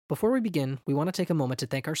Before we begin, we want to take a moment to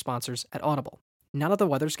thank our sponsors at Audible. Now that the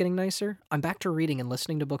weather's getting nicer, I'm back to reading and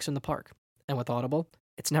listening to books in the park. And with Audible,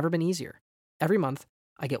 it's never been easier. Every month,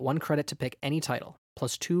 I get 1 credit to pick any title,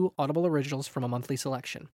 plus 2 Audible originals from a monthly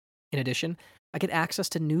selection. In addition, I get access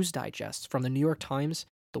to news digests from the New York Times,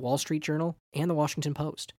 the Wall Street Journal, and the Washington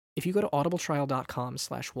Post. If you go to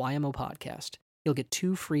audibletrial.com/YMOpodcast, you'll get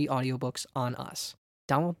 2 free audiobooks on us.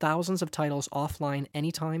 Download thousands of titles offline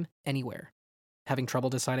anytime, anywhere. Having trouble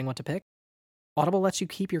deciding what to pick? Audible lets you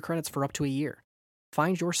keep your credits for up to a year.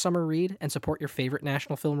 Find your summer read and support your favorite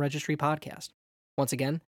National Film Registry podcast. Once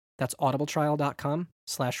again, that's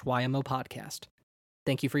audibletrial.com/YMOpodcast.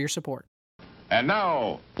 Thank you for your support. And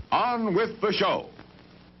now, on with the show.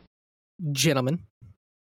 Gentlemen,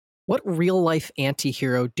 what real-life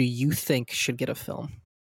anti-hero do you think should get a film?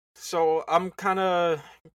 So I'm kind of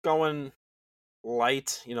going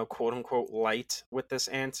light, quote-unquote light with this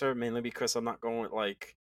answer, mainly because I'm not going with,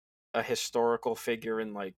 like, a historical figure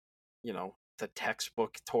in, like, the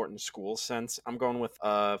textbook taught in school sense. I'm going with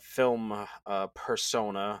a film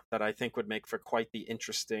persona that I think would make for quite the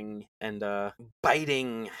interesting and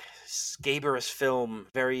biting, scabrous film.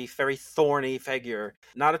 Very, very thorny figure.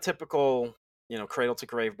 Not a typical, cradle to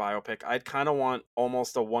grave biopic. I'd kind of want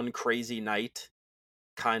almost a One Crazy Night,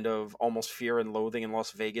 kind of almost Fear and Loathing in Las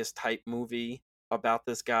Vegas type movie about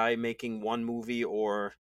this guy making one movie,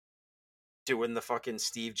 or doing the fucking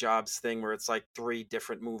Steve Jobs thing where it's like 3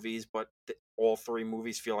 different movies, but all 3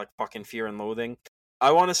 movies feel like fucking Fear and Loathing.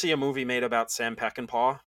 I want to see a movie made about Sam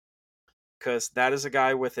Peckinpah, because that is a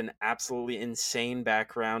guy with an absolutely insane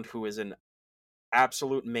background who is an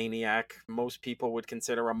absolute maniac. Most people would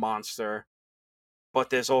consider a monster, but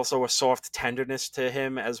there's also a soft tenderness to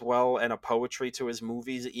him as well, and a poetry to his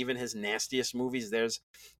movies. Even his nastiest movies, there's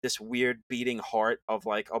this weird beating heart of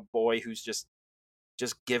like a boy who's just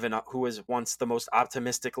given up, who was once the most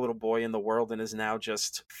optimistic little boy in the world and is now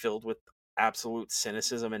just filled with absolute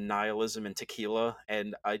cynicism and nihilism and tequila.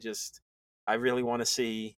 And I really want to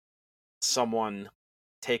see someone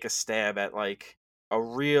take a stab at like a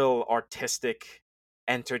real artistic,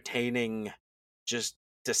 entertaining, just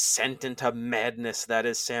descent into madness that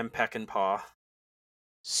is Sam Peckinpah.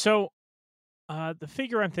 So, the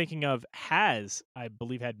figure I'm thinking of has, I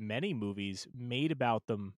believe, had many movies made about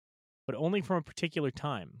them, but only from a particular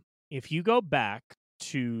time. If you go back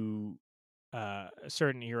to a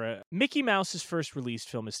certain era, Mickey Mouse's first released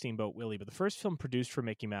film is Steamboat Willie, but the first film produced for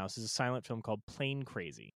Mickey Mouse is a silent film called Plane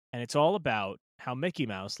Crazy. And it's all about how Mickey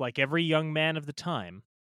Mouse, like every young man of the time,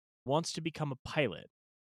 wants to become a pilot,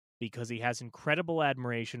 because he has incredible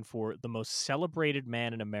admiration for the most celebrated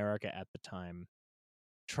man in America at the time,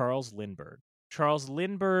 Charles Lindbergh. Charles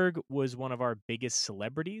Lindbergh was one of our biggest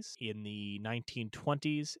celebrities in the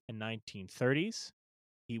 1920s and 1930s.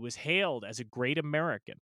 He was hailed as a great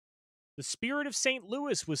American. The spirit of St.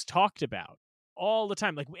 Louis was talked about all the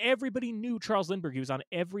time. Like, everybody knew Charles Lindbergh. He was on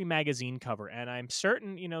every magazine cover, and I'm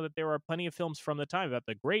certain, that there are plenty of films from the time about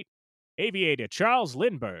the great aviator Charles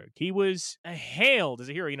Lindbergh. He was hailed as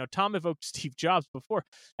a hero. Tom evoked Steve Jobs before.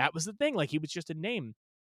 That was the thing. Like, he was just a name.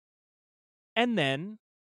 And then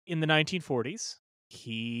in the 1940s,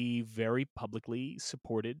 he very publicly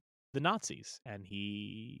supported the Nazis, and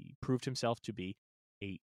he proved himself to be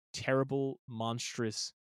a terrible,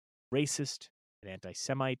 monstrous racist, an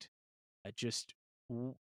anti-Semite, just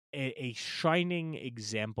a shining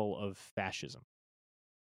example of fascism.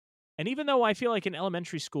 And even though I feel like in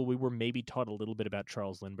elementary school we were maybe taught a little bit about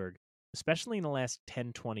Charles Lindbergh, especially in the last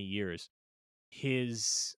 10, 20 years,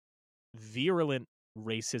 his virulent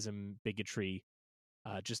racism, bigotry,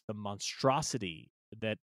 just the monstrosity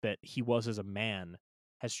that he was as a man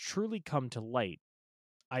has truly come to light.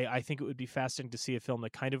 I think it would be fascinating to see a film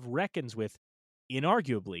that kind of reckons with,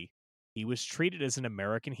 inarguably, he was treated as an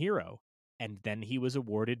American hero, and then he was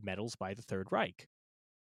awarded medals by the Third Reich.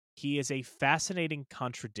 He is a fascinating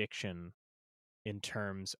contradiction in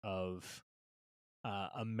terms of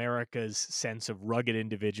America's sense of rugged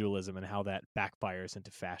individualism and how that backfires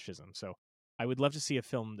into fascism. So I would love to see a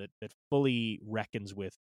film that fully reckons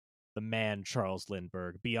with the man Charles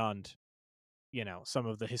Lindbergh beyond, some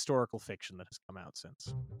of the historical fiction that has come out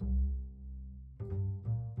since.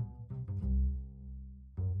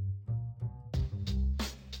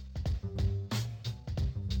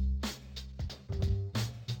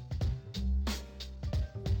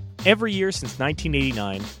 Every year since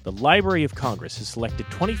 1989, the Library of Congress has selected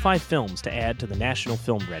 25 films to add to the National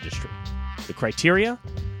Film Registry. The criteria?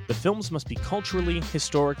 The films must be culturally,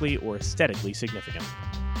 historically, or aesthetically significant.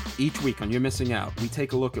 Each week on You're Missing Out, we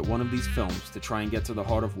take a look at one of these films to try and get to the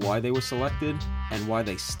heart of why they were selected and why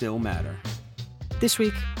they still matter. This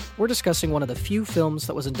week, we're discussing one of the few films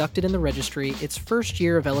that was inducted in the registry its first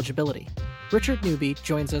year of eligibility. Richard Newby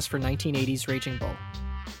joins us for 1980's Raging Bull.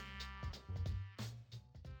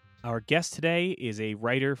 Our guest today is a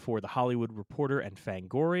writer for The Hollywood Reporter and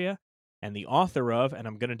Fangoria, and the author of, and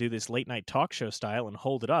I'm going to do this late night talk show style and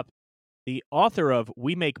hold it up, the author of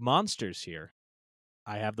We Make Monsters Here.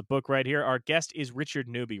 I have the book right here. Our guest is Richard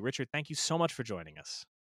Newby. Richard, thank you so much for joining us.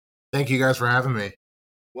 Thank you guys for having me.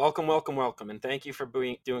 Welcome, welcome, welcome, and thank you for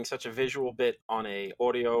doing such a visual bit on a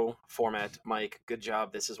audio format, Mike. Good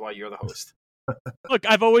job. This is why you're the host. Look,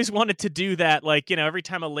 I've always wanted to do that. Like, every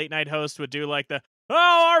time a late night host would do like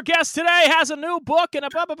our guest today has a new book and a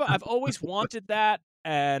blah, blah, blah. I've always wanted that,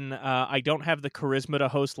 and I don't have the charisma to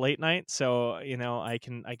host late night, so, I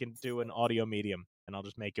can do an audio medium, and I'll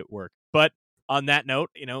just make it work. But on that note,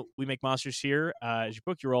 We Make Monsters Here. As your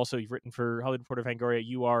book, you've written for Hollywood Reporter Fangoria.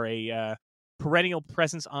 You are a perennial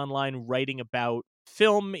presence online writing about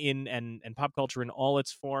film and pop culture in all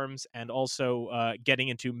its forms, and also getting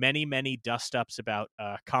into many dust-ups about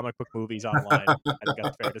comic book movies online. I think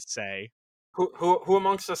that's fair to say. Who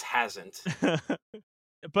amongst us hasn't?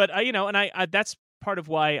 But I that's part of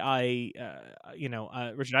why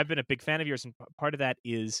Richard, I've been a big fan of yours, and part of that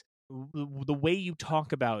is the way you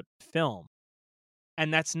talk about film.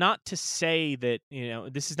 And that's not to say that,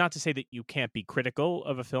 this is not to say that you can't be critical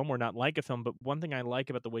of a film or not like a film, but one thing I like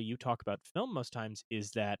about the way you talk about film most times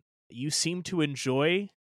is that you seem to enjoy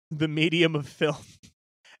the medium of film,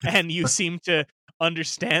 and you seem to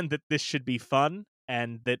understand that this should be fun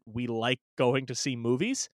and that we like going to see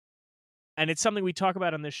movies. And it's something we talk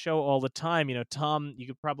about on this show all the time. Tom, you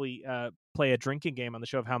could probably play a drinking game on the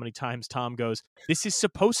show of how many times Tom goes, "This is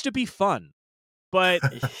supposed to be fun." But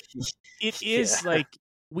it is like,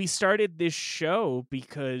 we started this show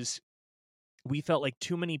because we felt like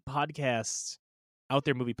too many podcasts out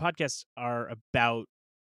there, movie podcasts, are about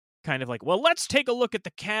kind of like, well, let's take a look at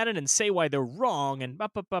the canon and say why they're wrong, and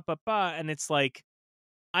and it's like,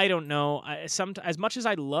 I don't know. As much as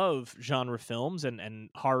I love genre films and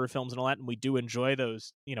horror films and all that, and we do enjoy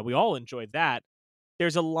those, we all enjoy that,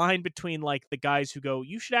 there's a line between like the guys who go,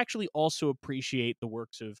 you should actually also appreciate the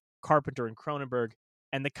works of Carpenter and Cronenberg,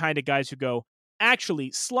 and the kind of guys who go,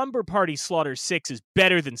 actually, Slumber Party Slaughter 6 is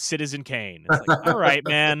better than Citizen Kane. It's like, all right,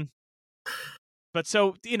 man. But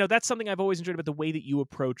so, that's something I've always enjoyed about the way that you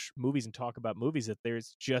approach movies and talk about movies, that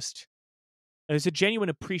there's a genuine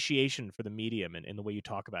appreciation for the medium and the way you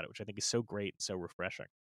talk about it, which I think is so great and so refreshing.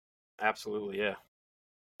 Absolutely, yeah.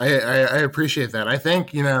 I appreciate that. I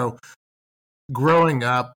think, growing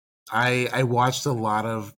up, I watched a lot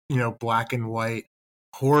of, black and white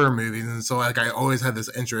horror movies, and so like I always had this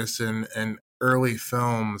interest in early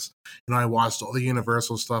films. I watched all the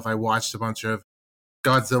Universal stuff. I watched a bunch of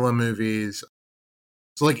Godzilla movies.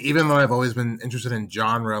 So like, even though I've always been interested in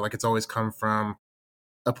genre, like it's always come from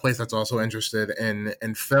a place that's also interested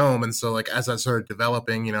in film. And so like, as I started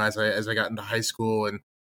developing, as I got into high school and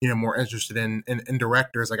more interested in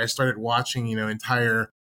directors, like I started watching entire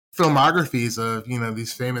filmographies of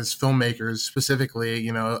these famous filmmakers, specifically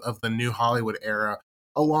of the new Hollywood era,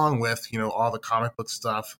 along with all the comic book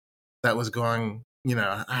stuff that was going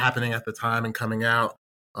happening at the time and coming out.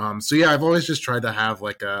 So yeah, I've always just tried to have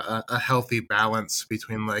like a healthy balance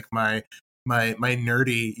between like my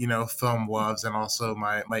nerdy film loves and also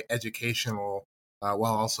my educational while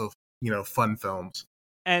also fun films.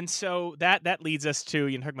 And so that leads us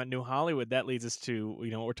to, talking about New Hollywood, that leads us to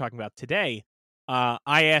what we're talking about today.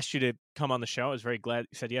 I asked you to come on the show. I was very glad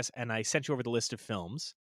you said yes, and I sent you over the list of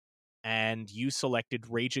films, and you selected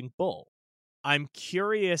Raging Bull. I'm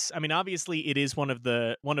curious. I mean, obviously, it is one of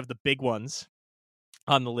the big ones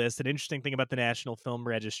on the list. An interesting thing about the National Film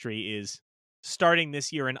Registry is, starting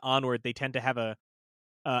this year and onward, they tend to have a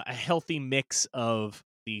healthy mix of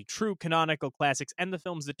the true canonical classics and the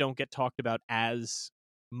films that don't get talked about as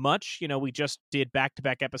much. We just did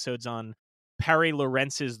back-to-back episodes on Parry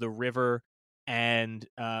Lawrence's The River and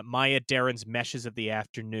Maya Deren's Meshes of the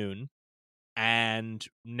Afternoon. And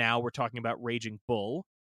now we're talking about Raging Bull.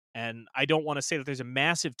 And I don't want to say that there's a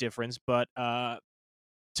massive difference, but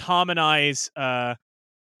Tom and I's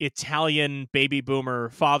Italian baby boomer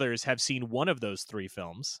fathers have seen one of those three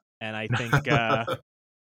films. And I think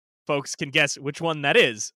folks can guess which one that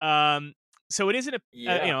is. So it isn't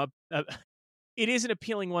it is an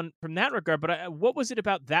appealing one from that regard. But what was it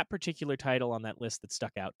about that particular title on that list that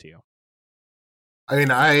stuck out to you? I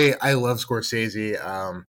mean, I love Scorsese.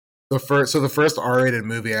 The first R-rated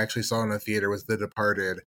movie I actually saw in the theater was The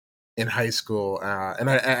Departed in high school, and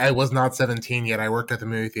I was not 17 yet. I worked at the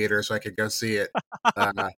movie theater, so I could go see it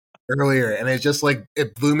earlier, and it just like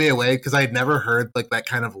it blew me away because I had never heard like that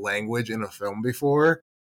kind of language in a film before,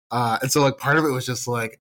 and so like part of it was just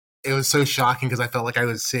like it was so shocking because I felt like I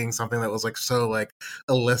was seeing something that was like so like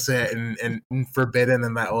illicit and forbidden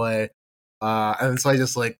in that way. And so I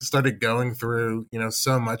just like started going through,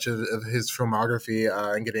 so much of his filmography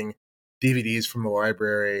and getting DVDs from the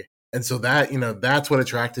library. And so that, that's what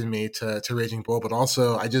attracted me to Raging Bull. But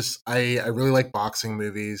also I really like boxing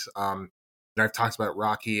movies. I've talked about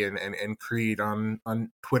Rocky and Creed on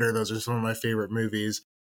Twitter. Those are some of my favorite movies.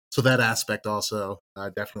 So that aspect also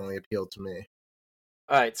definitely appealed to me.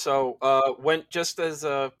 All right, so when just as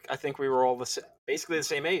I think we were all basically the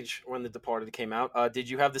same age when The Departed came out, did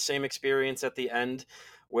you have the same experience at the end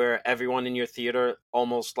where everyone in your theater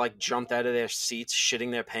almost like jumped out of their seats,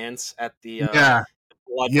 shitting their pants at the Yeah,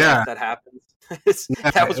 bloodbath yeah, that happened?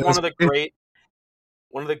 yeah. That was It was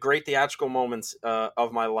one of the great theatrical moments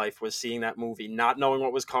of my life was seeing that movie, not knowing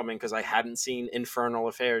what was coming because I hadn't seen Infernal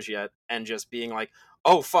Affairs yet, and just being like,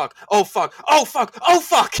 "Oh fuck! Oh fuck! Oh fuck! Oh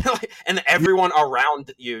fuck!" And everyone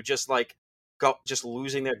around you just like just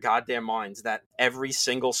losing their goddamn minds that every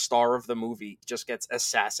single star of the movie just gets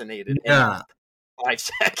assassinated in yeah. 5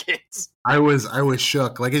 seconds. I was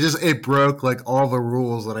shook. Like it broke like all the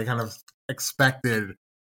rules that I kind of expected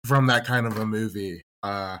from that kind of a movie.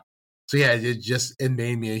 So yeah, it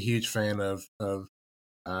made me a huge fan of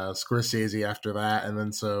Scorsese after that, and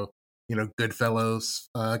then so Goodfellas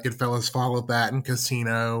followed that, and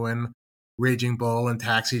Casino and Raging Bull and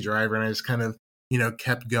Taxi Driver, and I just kind of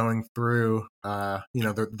kept going through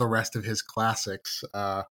the rest of his classics.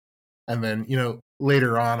 And then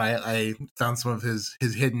later on I found some of his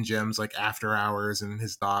hidden gems like After Hours and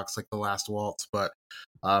his docs like The Last Waltz. But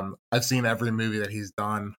I've seen every movie that he's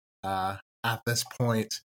done at this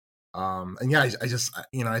point. And yeah, I just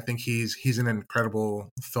I think he's an incredible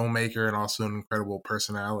filmmaker and also an incredible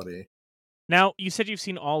personality. Now, you said you've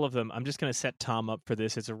seen all of them. I'm just going to set Tom up for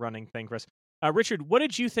this. It's a running thing for us. Richard, what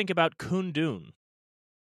did you think about Kundun?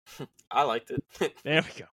 I liked it. There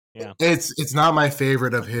we go. Yeah, It's not my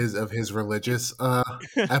favorite of his religious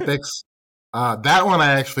epics. That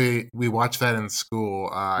one we watched that in school.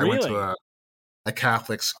 I went to Really? a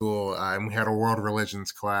Catholic school, and we had a world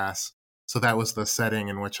religions class, so that was the setting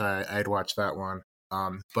in which I'd watched that one.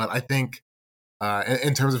 But I think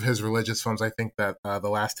in terms of his religious films, I think that The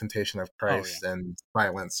Last Temptation of Christ and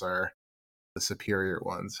Silence are the superior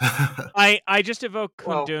ones. I just evoke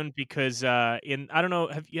Well, Kundun because in I don't know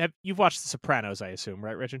you've watched The Sopranos, I assume,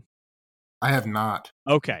 right, Richard? I have not.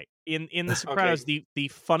 Okay. In The Sopranos, okay. the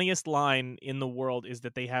funniest line in the world is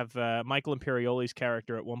that they have Michael Imperioli's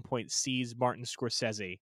character at one point sees Martin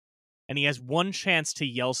Scorsese, and he has one chance to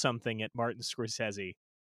yell something at Martin Scorsese,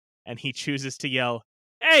 and he chooses to yell,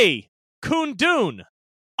 "Hey, Kundun,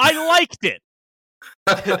 I liked it.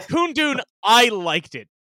 Kundun, I liked it."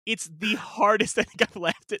 It's the hardest I think I've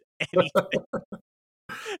laughed at anything.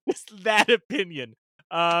 Just that opinion.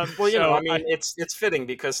 Well, So I mean, it's fitting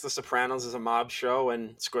because The Sopranos is a mob show,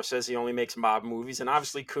 and Scorsese only makes mob movies, and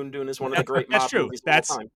obviously Kundun is one of the great that's mob true. movies of all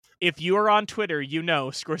That's time. if you are on Twitter, you know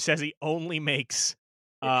Scorsese only makes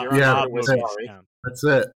If you're on Yeah, mob Twitter, we're that's it. movies. sorry. Yeah. That's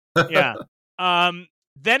it. Yeah.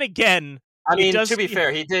 Then again, I it mean, does. to be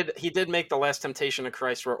fair, he did make The Last Temptation of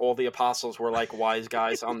Christ, where all the apostles were like wise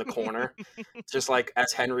guys on the corner, just like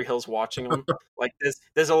as Henry Hill's watching them. Like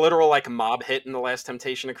there's a literal like mob hit in The Last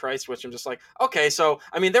Temptation of Christ, which I'm just like, okay, so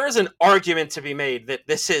I mean, there is an argument to be made that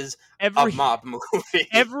this is a every mob movie.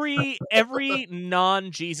 every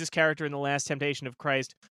non-Jesus character in The Last Temptation of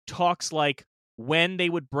Christ talks like when they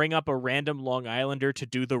would bring up a random Long Islander to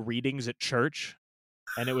do the readings at church,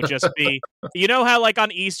 and it would just be, you know how like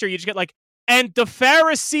on Easter you just get like, and the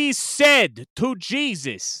Pharisees said to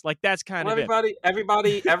Jesus, like that's kind Well, of it.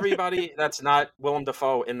 everybody that's not Willem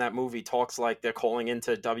Dafoe in that movie talks like they're calling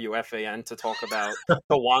into WFAN to talk about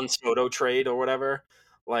the Juan Soto trade or whatever.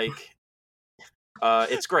 Like,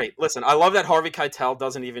 it's great. Listen, I love that Harvey Keitel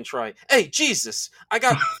doesn't even try. Hey, Jesus, I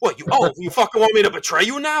got what you? Oh, you fucking want me to betray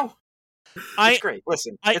you now? It's great.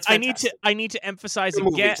 Listen, it's fantastic. I need to emphasize The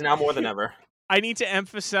again. movies now more than ever. I need to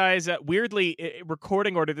emphasize, weirdly,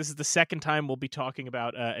 recording order. This is the second time we'll be talking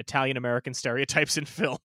about Italian American stereotypes in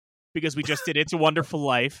film because we just did It's a Wonderful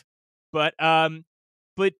Life. But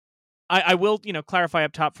I will, clarify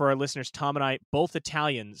up top for our listeners. Tom and I both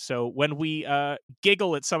Italian, so when we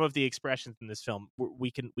giggle at some of the expressions in this film,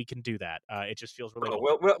 we can do that. It just feels really.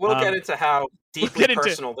 We'll get into how deeply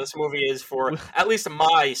personal this movie is for at least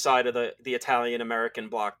my side of the Italian American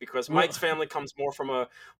block, because Mike's family comes more from a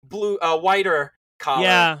whiter collar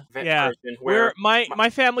Yeah, yeah. version Where where my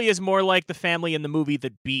family is more like the family in the movie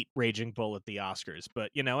that beat Raging Bull at the Oscars.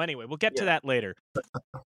 But anyway, we'll get to yeah. that later.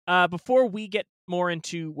 Before we get more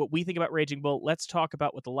into what we think about Raging Bull, let's talk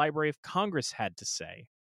about what the Library of Congress had to say.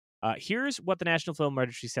 Here's what the National Film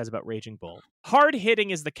Registry says about Raging Bull.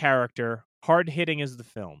 Hard-hitting is the character, hard-hitting is the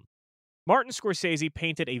film. Martin Scorsese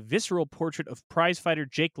painted a visceral portrait of prizefighter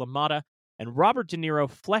Jake LaMotta, and Robert De Niro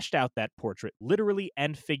fleshed out that portrait, literally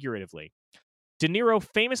and figuratively. De Niro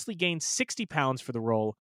famously gained 60 pounds for the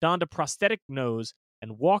role, donned a prosthetic nose,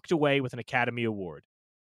 and walked away with an Academy Award.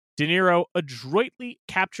 De Niro adroitly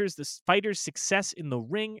captures the fighter's success in the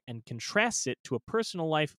ring and contrasts it to a personal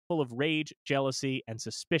life full of rage, jealousy, and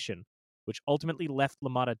suspicion, which ultimately left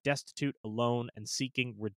LaMotta destitute, alone, and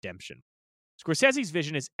seeking redemption. Scorsese's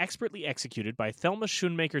vision is expertly executed by Thelma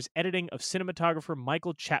Schoonmaker's editing of cinematographer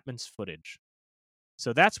Michael Chapman's footage.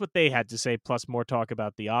 So that's what they had to say, plus more talk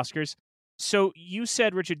about the Oscars. So you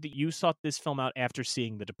said, Richard, that you sought this film out after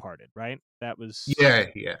seeing The Departed, right? That was... Yeah.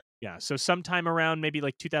 Yeah, so sometime around maybe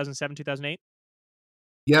like 2007, 2008?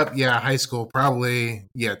 Yep. Yeah. High school, probably.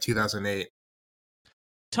 Yeah. 2008.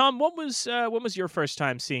 Tom, when was your first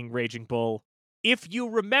time seeing Raging Bull, if you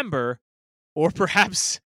remember, or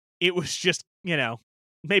perhaps it was just,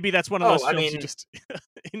 maybe that's one of those films you just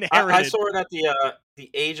inherited. I saw it at the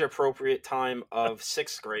age appropriate time of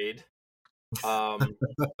 6th grade.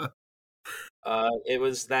 It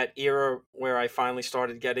was that era where I finally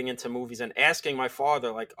started getting into movies and asking my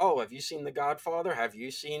father, like, "Oh, have you seen The Godfather? Have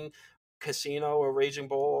you seen Casino or Raging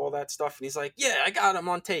Bull, all that stuff?" And he's like, "Yeah, I got him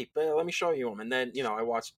on tape. Let me show you him." And then, I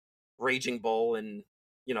watched Raging Bull and,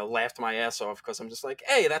 laughed my ass off because I'm just like,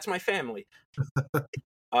 "Hey, that's my family."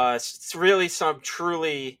 It's really some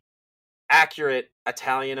truly accurate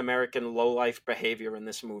Italian American lowlife behavior in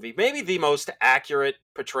this movie. Maybe the most accurate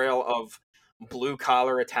portrayal of blue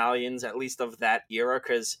collar Italians, at least of that era,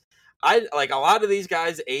 because I like a lot of these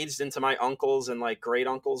guys aged into my uncles and like great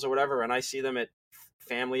uncles or whatever, and I see them at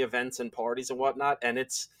family events and parties and whatnot, and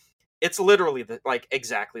it's literally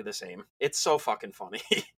exactly the same. It's so fucking funny.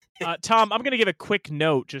 Tom, I'm going to give a quick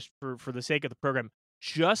note just for the sake of the program.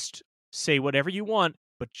 Just say whatever you want,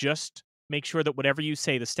 but just make sure that whatever you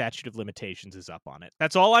say, the statute of limitations is up on it.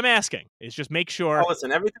 That's all I'm asking, is just make sure. Oh,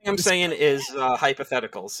 listen, everything I'm saying is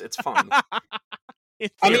hypotheticals. It's fun.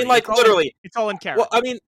 I mean, like, literally. It's all in character. Well,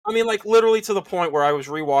 I mean, like, literally to the point where I was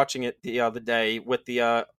rewatching it the other day with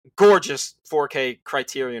the gorgeous 4K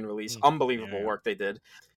Criterion release. Unbelievable work they did.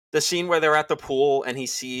 The scene where they're at the pool and he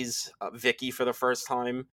sees Vicky for the first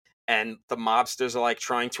time, and the mobsters are like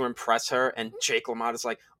trying to impress her, and Jake LaMotta's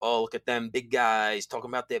like, "Oh, look at them big guys talking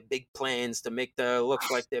about their big plans to make the look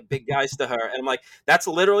like they're big guys to her." And I'm like, that's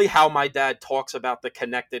literally how my dad talks about the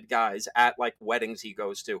connected guys at like weddings he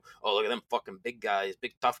goes to. "Oh, look at them fucking big guys,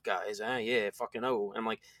 big tough guys. Yeah, fucking oh." And I'm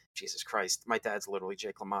like, Jesus Christ, my dad's literally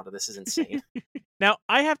Jake LaMotta. This is insane. Now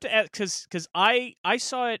I have to ask, because I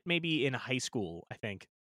saw it maybe in high school, I think,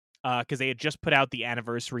 because they had just put out the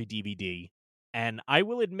anniversary DVD. And I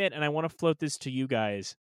will admit, and I want to float this to you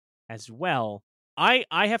guys as well, I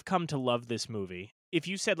have come to love this movie. If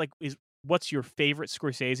you said, like, what's your favorite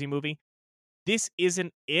Scorsese movie? This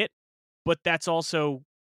isn't it, but that's also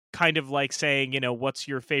kind of like saying, what's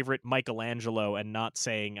your favorite Michelangelo, and not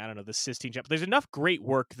saying, I don't know, the Sistine Chapel. There's enough great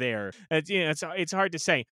work there. It's hard to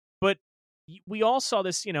say. But we all saw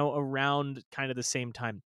this, around kind of the same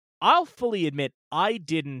time. I'll fully admit I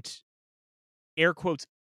didn't, air quotes,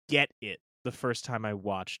 get it the first time I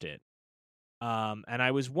watched it. And I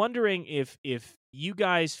was wondering if you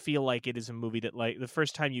guys feel like it is a movie that, like, the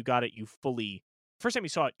first time you got it, first time you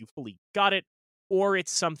saw it, you fully got it, or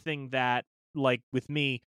it's something that, like with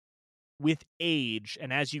me, with age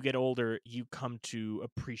and as you get older, you come to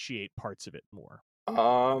appreciate parts of it more.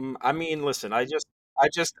 I mean, listen, I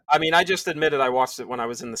just admitted I watched it when I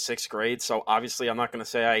was in the 6th grade, so obviously I'm not going to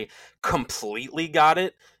say I completely got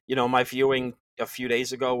it. My viewing a few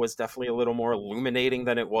days ago was definitely a little more illuminating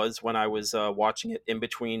than it was when I was watching it in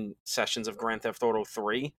between sessions of Grand Theft Auto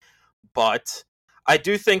 3. But I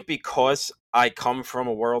do think because I come from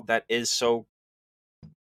a world that is so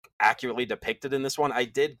accurately depicted in this one, I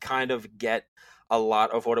did kind of get a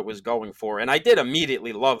lot of what it was going for, and I did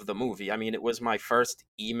immediately love the movie. I mean, it was my first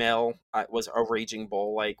email. It was a Raging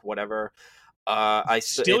Bull, like whatever.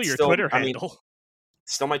 Still your Twitter handle.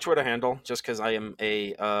 Still my Twitter handle, just because I am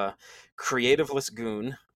a creativeless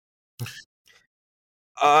goon.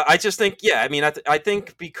 I just think, yeah. I mean, I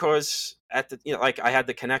think because like I had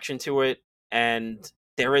the connection to it, and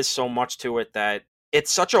there is so much to it that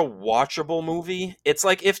it's such a watchable movie. It's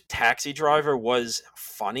like if Taxi Driver was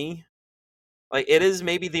funny. Like, it is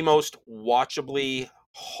maybe the most watchably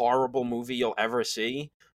horrible movie you'll ever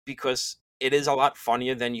see, because it is a lot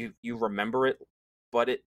funnier than you remember it. But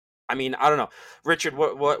I mean, I don't know, Richard.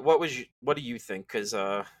 What do you think? Because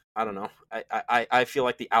I don't know. I feel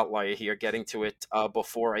like the outlier here, getting to it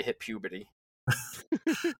before I hit puberty.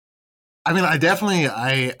 I mean,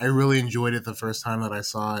 I really enjoyed it the first time that I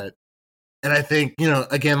saw it. And I think,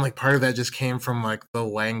 again, like part of that just came from like the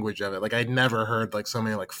language of it. Like I'd never heard like so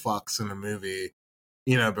many like fucks in a movie,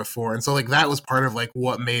 before. And so like that was part of like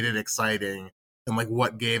what made it exciting and like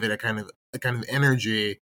what gave it a kind of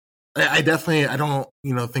energy. I definitely I don't,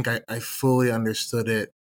 think I fully understood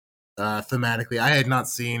it thematically. I had not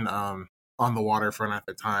seen On the Waterfront at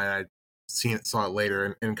the time. Saw it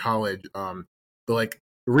later in college. But like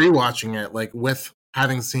rewatching it, like with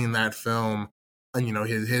having seen that film, and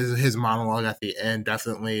his monologue at the end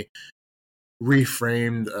definitely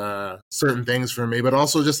reframed certain things for me. But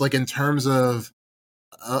also just like in terms of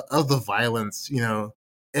the violence,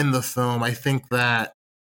 in the film, I think that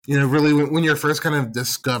really when you're first kind of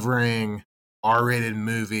discovering R-rated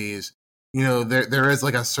movies, there is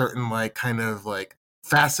like a certain like kind of like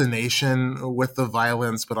fascination with the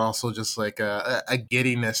violence, but also just like a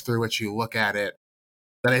giddiness through which you look at it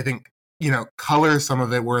that I think colors some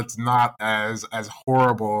of it where it's not as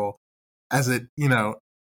horrible as it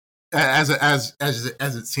as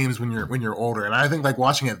it seems when you're older. And I think like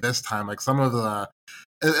watching it this time, like some of the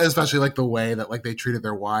especially like the way that like they treated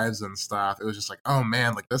their wives and stuff, it was just like, oh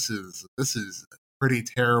man, like this is pretty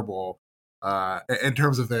terrible in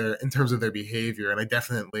terms of their behavior. And I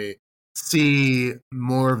definitely see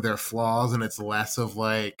more of their flaws, and it's less of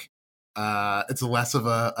like it's less of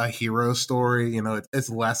a hero story. It's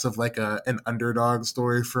less of like an underdog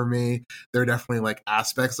story for me. There are definitely like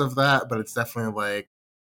aspects of that, but it's definitely like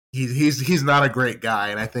he's not a great guy.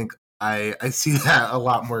 And I think I see that a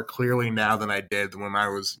lot more clearly now than I did when I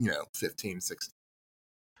was 15, 16.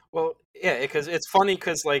 Well, yeah, because it's funny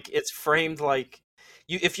because like it's framed like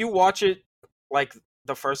if you watch it like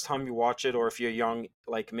the first time you watch it, or if you're young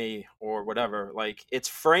like me or whatever, like it's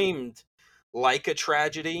framed like a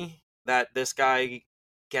tragedy that this guy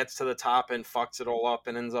gets to the top and fucks it all up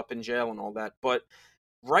and ends up in jail and all that. But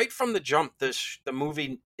right from the jump, the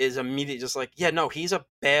movie is immediately just like, yeah, no, he's a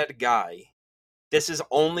bad guy. This is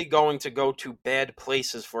only going to go to bad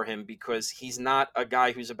places for him because he's not a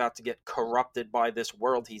guy who's about to get corrupted by this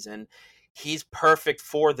world he's in. He's perfect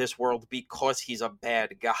for this world because he's a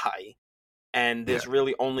bad guy. And Yeah. there's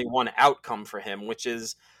really only one outcome for him, which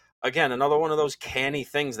is, again, another one of those canny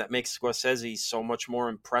things that makes Scorsese so much more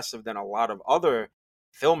impressive than a lot of other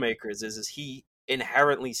filmmakers is he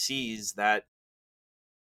inherently sees that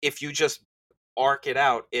if you just arc it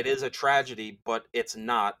out, it is a tragedy, but it's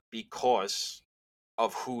not because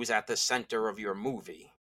of who's at the center of your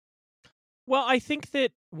movie. Well, I think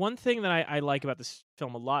that one thing that I like about this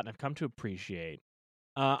film a lot, and I've come to appreciate,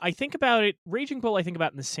 I think about it, Raging Bull, I think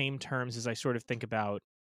about in the same terms as I sort of think about,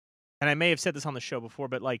 and I may have said this on the show before,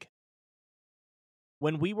 but like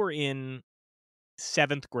when we were in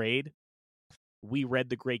 7th grade, we read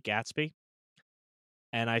The Great Gatsby,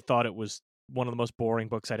 and I thought it was one of the most boring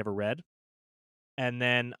books I'd ever read. And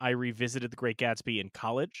then I revisited The Great Gatsby in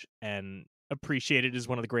college and appreciated it as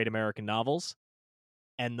one of the great American novels.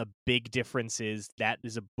 And the big difference is that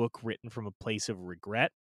is a book written from a place of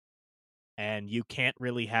regret. And you can't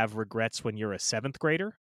really have regrets when you're a 7th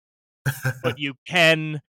grader, but you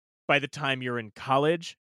can by the time you're in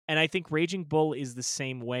college. And I think Raging Bull is the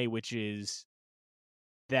same way, which is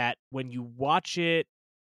that when you watch it,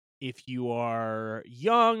 if you are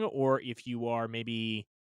young or if you are maybe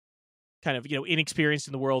kind of, inexperienced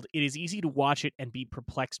in the world, it is easy to watch it and be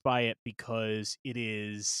perplexed by it because it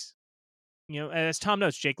is, as Tom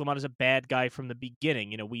knows, Jake LaMotta is a bad guy from the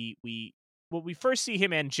beginning. We first see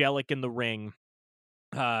him angelic in the ring,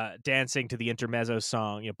 dancing to the intermezzo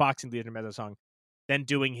song, boxing to the intermezzo song, then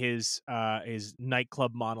doing his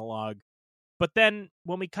nightclub monologue. But then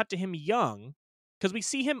when we cut to him young, because we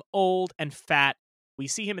see him old and fat, we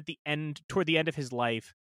see him toward the end of his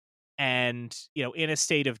life, and in a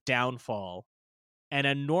state of downfall. And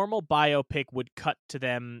a normal biopic would cut to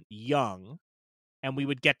them young, and we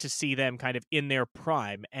would get to see them kind of in their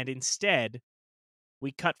prime. And instead,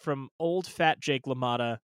 we cut from old fat Jake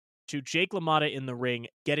LaMotta to Jake LaMotta in the ring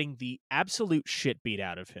getting the absolute shit beat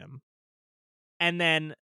out of him. And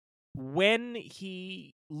then when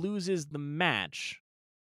he loses the match,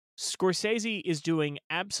 Scorsese is doing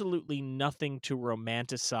absolutely nothing to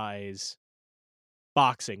romanticize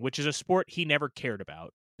boxing, which is a sport he never cared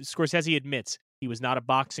about. Scorsese admits he was not a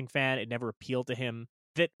boxing fan. It never appealed to him.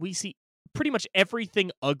 That we see pretty much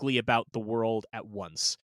everything ugly about the world at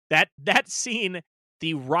once. That scene,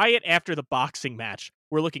 the riot after the boxing match,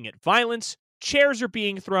 We're looking at violence, chairs are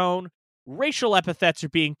being thrown, racial epithets are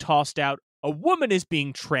being tossed out, a woman is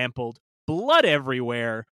being trampled, blood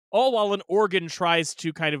everywhere, all while an organ tries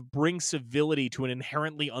to kind of bring civility to an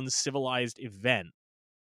inherently uncivilized event.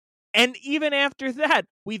 And even after that,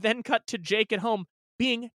 we then cut to Jake at home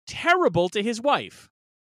being terrible to his wife.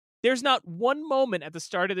 There's not one moment at the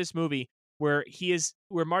start of this movie where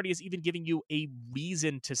Marty is even giving you a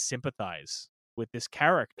reason to sympathize with this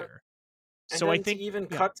character. And So then I think to even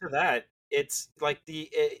cut to that, it's like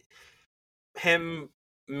him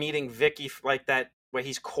meeting Vicky like that, where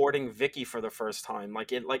he's courting Vicky for the first time.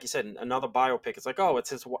 Like you said, in another biopic, it's like, oh, it's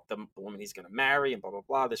the woman he's gonna marry, and blah blah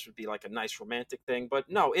blah. This would be like a nice romantic thing, but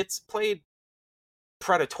no, it's played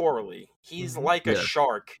predatorily. He's like a Yeah.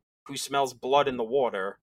 shark who smells blood in the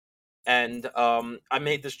water. And I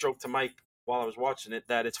made this joke to Mike while I was watching it,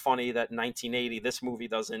 that it's funny that in 1980 this movie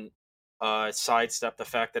doesn't sidestep the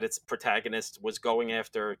fact that its protagonist was going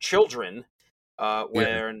after children.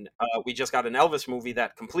 Where we just got an Elvis movie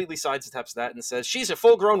that completely sidesteps that and says she's a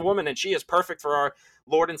full-grown woman and she is perfect for our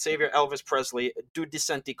Lord and Savior Elvis Presley. Du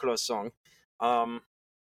Descenti Close song. But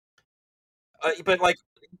like,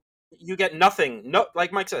 you get nothing. No,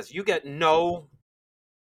 like Mike says, you get no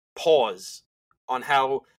pause on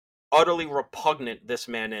how utterly repugnant this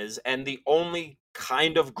man is, and the only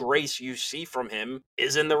kind of grace you see from him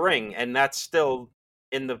is in the ring, and that's still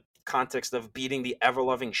in the context of beating the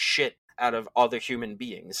ever-loving shit out of other human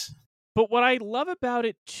beings. But what I love about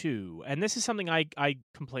it too, and this is something I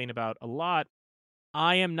complain about a lot,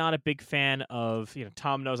 I am not a big fan of,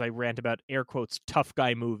 Tom knows I rant about air quotes tough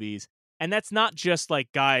guy movies, and that's not just like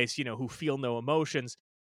guys, who feel no emotions,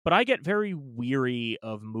 but I get very weary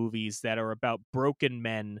of movies that are about broken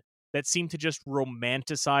men that seem to just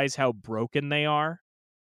romanticize how broken they are.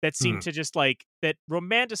 That seem to just that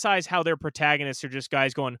romanticize how their protagonists are just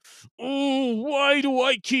guys going, oh, why do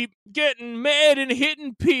I keep getting mad and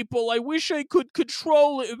hitting people? I wish I could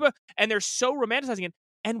control it. And they're so romanticizing it.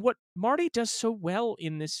 And what Marty does so well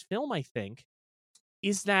in this film, I think,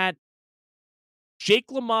 is that Jake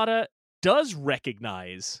LaMotta does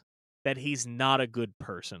recognize that he's not a good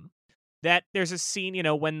person. That there's a scene,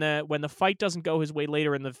 when the fight doesn't go his way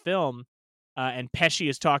later in the film, and Pesci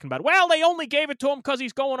is talking about, well, they only gave it to him because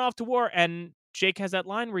he's going off to war. And Jake has that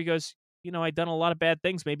line where he goes, I've done a lot of bad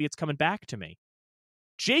things. Maybe it's coming back to me.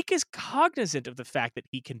 Jake is cognizant of the fact that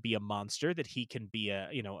he can be a monster, that he can be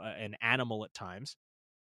an animal at times.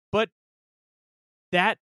 But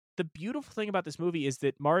the beautiful thing about this movie is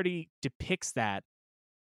that Marty depicts that,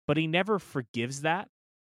 but he never forgives that.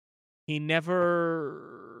 He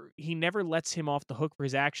never lets him off the hook for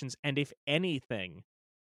his actions. And if anything,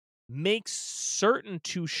 makes certain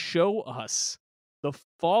to show us the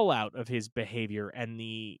fallout of his behavior and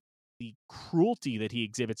the cruelty that he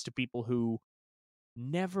exhibits to people who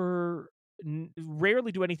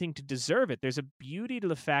rarely do anything to deserve it. There's a beauty to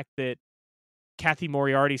the fact that Kathy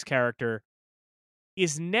Moriarty's character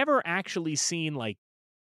is never actually seen, like,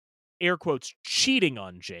 air quotes, cheating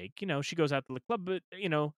on Jake. She goes out to the club, but,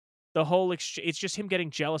 the whole it's just him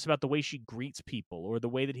getting jealous about the way she greets people or the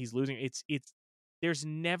way that he's losing. There's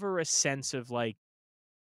never a sense of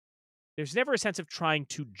trying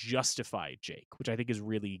to justify Jake, which I think is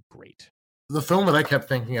really great. The film that I kept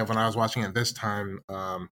thinking of when I was watching it this time,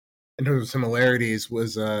 in terms of similarities,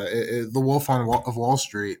 was The Wolf of Wall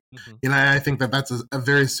Street. Mm-hmm. I think that's a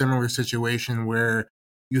very similar situation where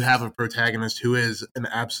you have a protagonist who is an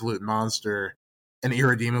absolute monster and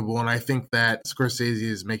irredeemable, and I think that Scorsese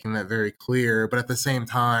is making that very clear. But at the same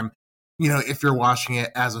time, if you're watching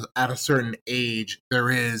it at a certain age,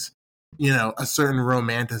 there is, a certain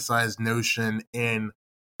romanticized notion in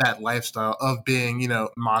that lifestyle of being,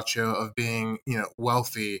 macho, of being,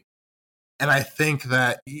 wealthy. And I think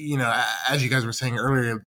that, as you guys were saying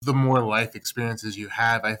earlier, the more life experiences you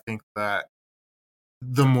have, I think that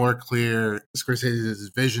the more clear Scorsese's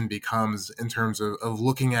vision becomes in terms of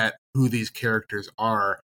looking at who these characters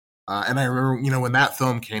are. And I remember, when that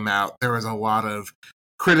film came out, there was a lot of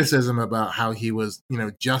criticism about how he was,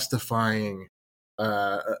 justifying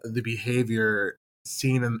the behavior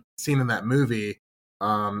seen in that movie,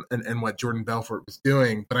 and what Jordan Belfort was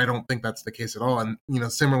doing. But I don't think that's the case at all. And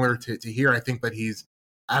similar to here, I think that he's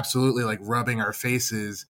absolutely like rubbing our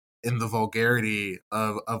faces in the vulgarity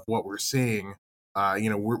of what we're seeing.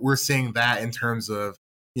 We're seeing that in terms of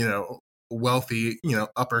wealthy,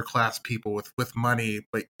 upper class people with money,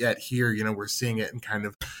 but yet here, we're seeing it in kind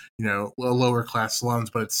of lower class slums,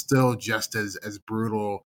 but it's still just as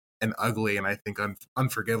brutal and ugly, and I think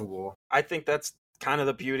unforgivable. I think that's kind of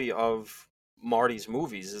the beauty of Marty's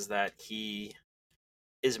movies, is that he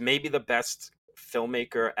is maybe the best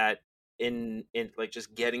filmmaker at in like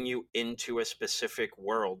just getting you into a specific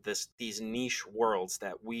world, these niche worlds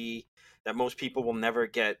that most people will never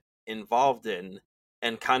get involved in,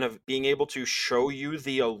 and kind of being able to show you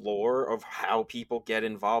the allure of how people get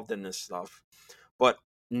involved in this stuff, but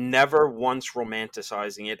never once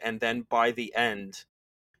romanticizing it, and then by the end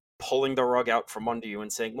pulling the rug out from under you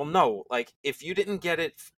and saying, well, no, like, if you didn't get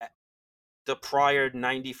it the prior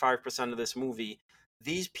 95% of this movie,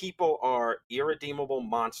 these people are irredeemable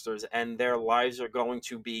monsters and their lives are going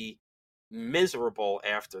to be miserable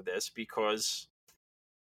after this, because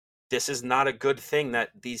this is not a good thing that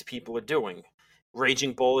these people are doing.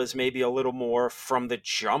 Raging Bull is maybe a little more from the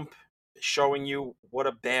jump, showing you what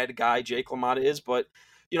a bad guy Jake LaMotta is, but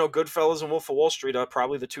Goodfellas and Wolf of Wall Street are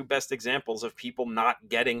probably the two best examples of people not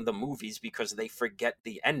getting the movies because they forget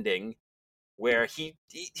the ending, where he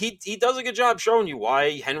does a good job showing you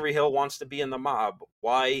why Henry Hill wants to be in the mob,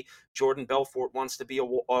 why Jordan Belfort wants to be a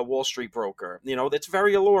Wall Street broker. That's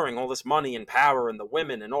very alluring, all this money and power and the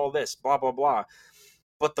women and all this, blah, blah, blah.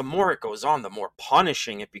 But the more it goes on, the more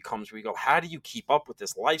punishing it becomes. We go, how do you keep up with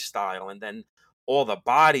this lifestyle? And then all the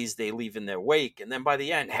bodies they leave in their wake. And then by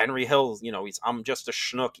the end, Henry Hill, I'm just a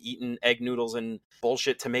schnook eating egg noodles and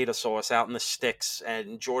bullshit tomato sauce out in the sticks.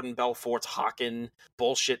 And Jordan Belfort's hawking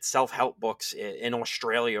bullshit self-help books in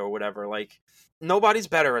Australia or whatever. Like, nobody's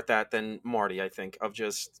better at that than Marty, I think, of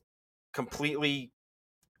just completely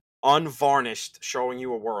unvarnished showing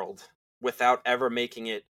you a world without ever making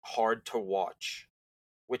it hard to watch,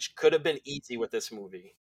 which could have been easy with this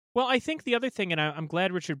movie. Well, I think the other thing, and I'm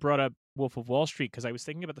glad Richard brought up Wolf of Wall Street, because I was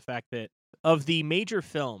thinking about the fact that of the major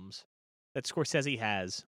films that Scorsese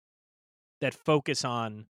has that focus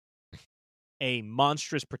on a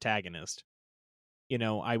monstrous protagonist,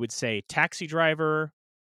 I would say Taxi Driver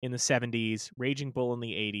in the 70s, Raging Bull in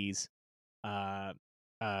the 80s,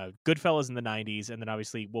 Goodfellas in the 90s, and then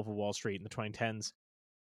obviously Wolf of Wall Street in the 2010s.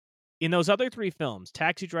 In those other three films,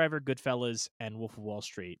 Taxi Driver, Goodfellas, and Wolf of Wall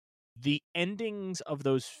Street, the endings of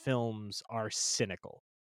those films are cynical.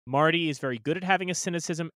 Marty is very good at having a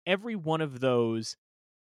cynicism. Every one of those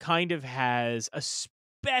kind of has,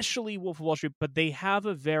 especially Wolf of Wall Street, but they have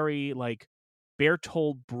a very, like,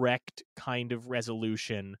 Bertolt Brecht kind of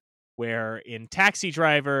resolution, where in Taxi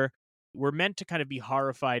Driver, we're meant to kind of be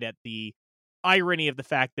horrified at the irony of the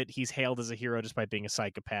fact that he's hailed as a hero despite being a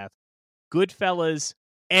psychopath. Goodfellas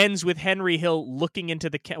ends with Henry Hill looking into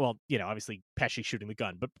the obviously Pesci shooting the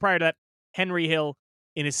gun, but prior to that, Henry Hill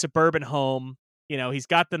in his suburban home, he's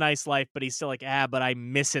got the nice life, but he's still like, but I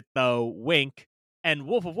miss it though, wink. And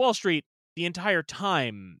Wolf of Wall Street, the entire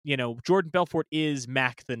time, Jordan Belfort is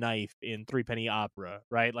Mac the Knife in Threepenny Opera,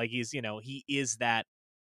 right? Like, he's, he is that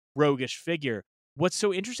roguish figure. What's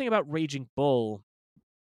so interesting about Raging Bull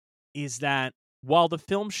is that while the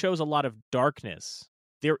film shows a lot of darkness,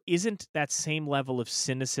 there isn't that same level of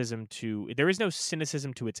cynicism there is no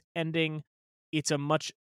cynicism to its ending. It's a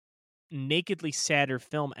much nakedly sadder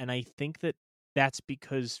film, and I think that that's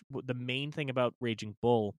because the main thing about Raging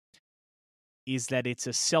Bull is that it's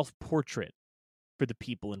a self-portrait for the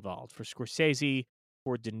people involved, for Scorsese,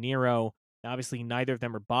 for De Niro. Now, obviously, neither of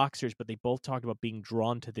them are boxers, but they both talked about being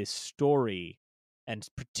drawn to this story. And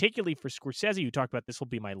particularly for Scorsese, who talked about this may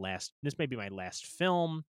be my last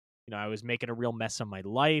film. I was making a real mess of my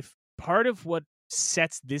life. Part of what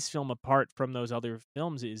sets this film apart from those other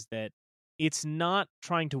films is that it's not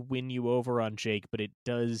trying to win you over on Jake, but it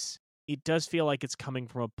does feel like it's coming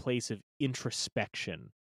from a place of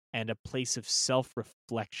introspection and a place of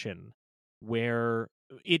self-reflection, where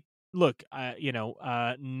neither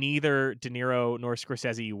De Niro nor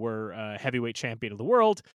Scorsese were heavyweight champion of the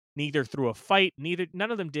world. Neither threw a fight.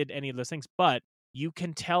 None of them did any of those things. But you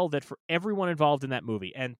can tell that for everyone involved in that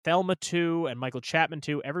movie, and Thelma too, and Michael Chapman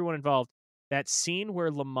too, everyone involved, that scene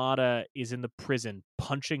where LaMotta is in the prison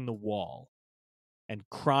punching the wall and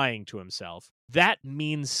crying to himself, that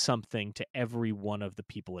means something to every one of the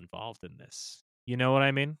people involved in this. You know what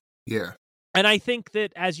I mean? Yeah. And I think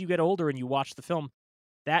that as you get older and you watch the film,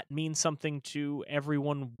 that means something to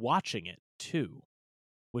everyone watching it too,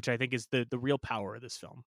 which I think is the real power of this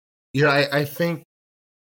film. Yeah, I think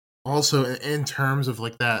also in terms of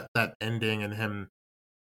like that ending and him,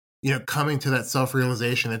 coming to that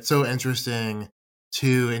self-realization, it's so interesting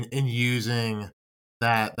too in using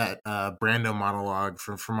that Brando monologue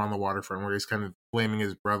from On the Waterfront, where he's kind of blaming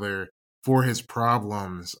his brother for his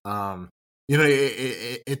problems.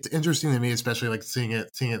 It's interesting to me, especially like seeing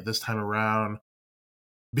it this time around,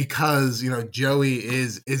 because Joey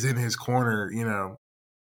is in his corner,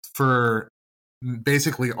 for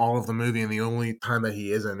basically all of the movie, and the only time that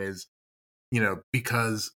he isn't is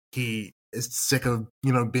because he is sick of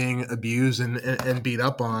being abused and beat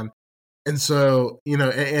up on. And so,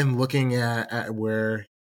 and looking at where,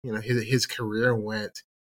 his career went,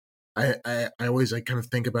 I always like kind of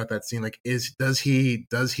think about that scene. Like, does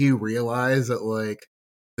he realize that like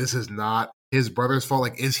this is not his brother's fault?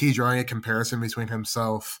 Like, is he drawing a comparison between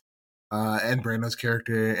himself and Brando's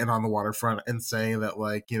character and On the Waterfront and saying that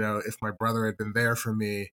like, if my brother had been there for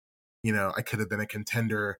me, I could have been a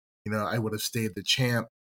contender. I would have stayed the champ.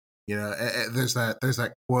 There's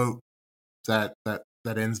that quote that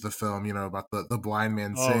ends the film, about the blind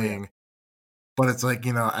man Oh yeah. saying, but it's like,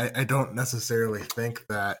 I don't necessarily think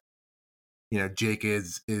that, Jake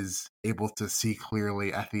is able to see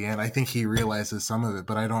clearly at the end. I think he realizes some of it,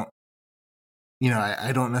 but I don't,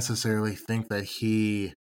 I don't necessarily think that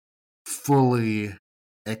he fully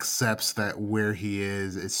accepts that where he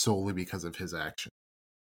is solely because of his action.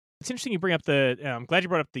 It's interesting you bring up the. I'm glad you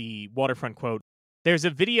brought up the waterfront quote. There's a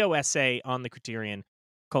video essay on the Criterion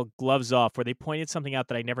called "Gloves Off" where they pointed something out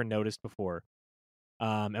that I never noticed before,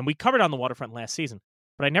 and we covered On the Waterfront last season,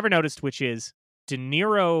 but I never noticed, which is De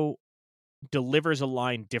Niro delivers a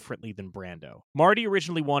line differently than Brando. Marty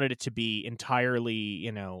originally wanted it to be entirely,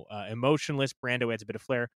 emotionless. Brando adds a bit of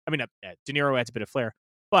flair. I mean, De Niro adds a bit of flair,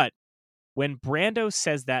 but when Brando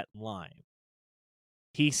says that line,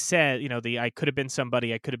 he said, I could have been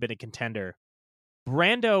somebody, I could have been a contender.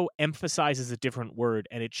 Brando emphasizes a different word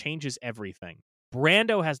and it changes everything.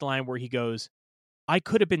 Brando has the line where he goes, I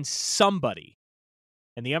could have been somebody.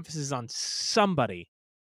 And the emphasis is on somebody.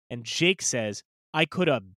 And Jake says, I could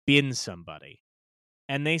have been somebody.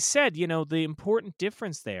 And they said, the important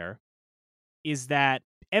difference there is that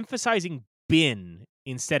emphasizing been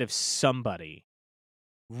instead of somebody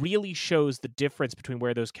really shows the difference between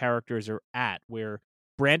where those characters are at, where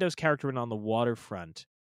Brando's character in On the Waterfront,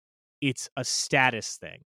 it's a status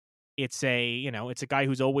thing. It's it's a guy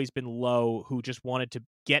who's always been low, who just wanted to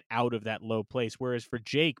get out of that low place. Whereas for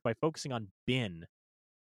Jake, by focusing on Ben,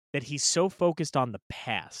 that he's so focused on the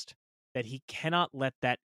past that he cannot let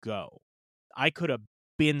that go. I could have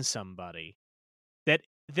been somebody that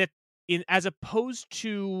as opposed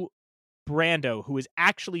to Brando, who is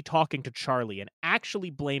actually talking to Charlie and actually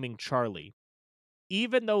blaming Charlie,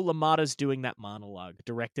 even though LaMotta's doing that monologue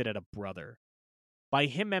directed at a brother, by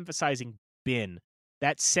him emphasizing Ben,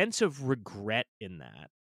 that sense of regret in that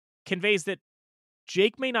conveys that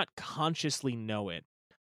Jake may not consciously know it,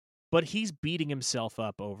 but he's beating himself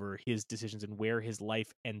up over his decisions and where his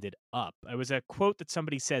life ended up. It was a quote that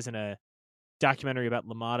somebody says in a documentary about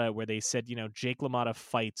LaMotta where they said, Jake LaMotta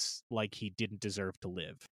fights like he didn't deserve to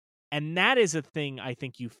live. And that is a thing I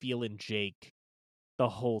think you feel in Jake the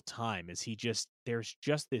whole time, is there's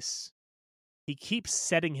just this, he keeps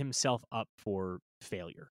setting himself up for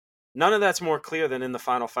failure. None of that's more clear than in the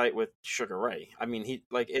final fight with Sugar Ray. I mean,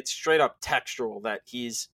 it's straight up textual that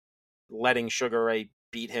he's letting Sugar Ray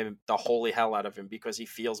beat him the holy hell out of him because he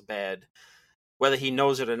feels bad, whether he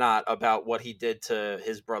knows it or not, about what he did to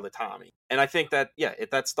his brother Tommy. And I think that,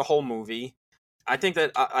 that's the whole movie. I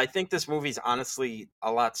think this movie's honestly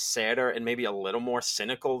a lot sadder and maybe a little more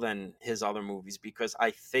cynical than his other movies, because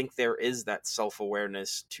I think there is that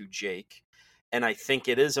self-awareness to Jake. And I think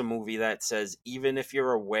it is a movie that says, even if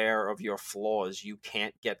you're aware of your flaws, you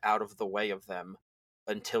can't get out of the way of them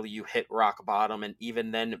until you hit rock bottom. And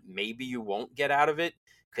even then, maybe you won't get out of it,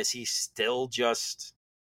 because he's still just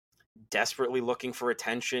desperately looking for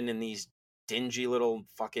attention in these dingy little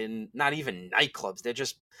fucking, not even nightclubs. They're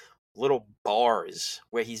just little bars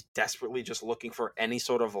where he's desperately just looking for any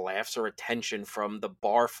sort of laughs or attention from the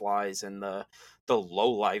barflies and the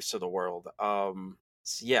low lifes of the world.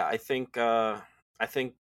 So yeah, I think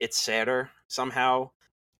it's sadder somehow.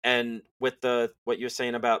 And with what you're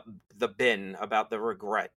saying about the bin, about the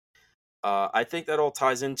regret, I think that all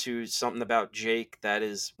ties into something about Jake that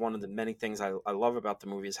is one of the many things I love about the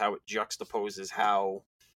movie, is how it juxtaposes how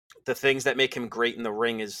the things that make him great in the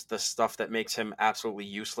ring is the stuff that makes him absolutely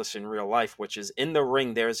useless in real life, which is, in the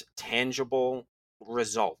ring, there's tangible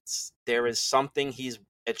results. There is something he's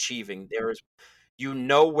achieving. There is,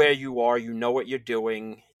 where you are, what you're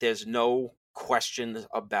doing. There's no questions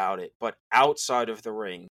about it. But outside of the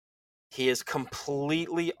ring, he is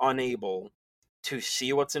completely unable to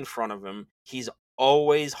see what's in front of him. He's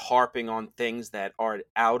always harping on things that are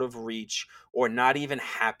out of reach or not even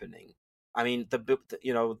happening. I mean,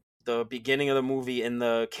 the beginning of the movie in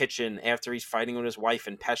the kitchen after he's fighting with his wife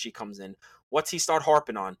and Pesci comes in. What's he start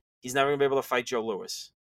harping on? He's never gonna be able to fight Joe Louis.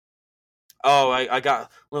 Oh, I got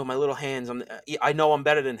my little hands. I know I'm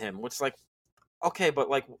better than him. Which, like, okay, but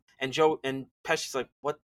like, and Pesci's like,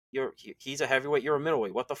 what? He's a heavyweight. You're a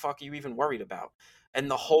middleweight. What the fuck are you even worried about? And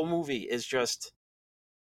the whole movie is just,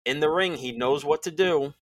 in the ring, he knows what to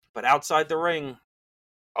do, but outside the ring,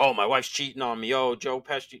 oh, my wife's cheating on me. Oh, Joe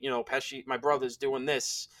Pesci, Pesci, my brother's doing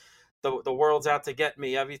this. The world's out to get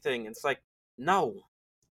me. Everything. It's like, no,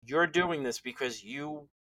 you're doing this because you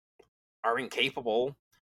are incapable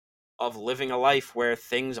of living a life where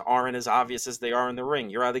things aren't as obvious as they are in the ring.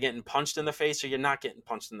 You're either getting punched in the face or you're not getting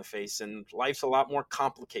punched in the face, and life's a lot more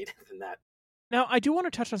complicated than that. Now, I do want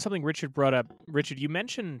to touch on something Richard brought up. Richard, you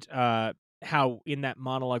mentioned how in that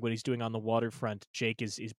monologue, what he's doing on the waterfront, Jake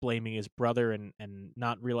is blaming his brother and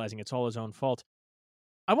not realizing it's all his own fault.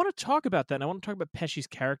 I want to talk about that, and I want to talk about Pesci's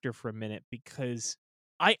character for a minute, because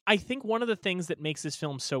I think one of the things that makes this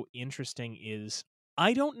film so interesting is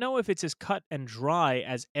I don't know if it's as cut and dry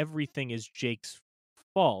as everything is Jake's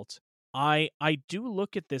fault. I do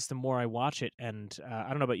look at this the more I watch it, and I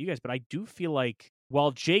don't know about you guys, but I do feel like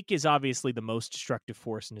while Jake is obviously the most destructive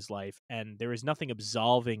force in his life, and there is nothing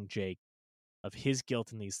absolving Jake of his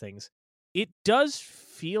guilt in these things, it does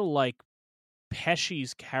feel like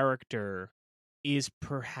Pesci's character is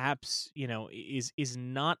perhaps, is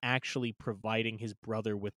not actually providing his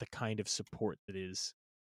brother with the kind of support that is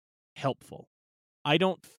helpful.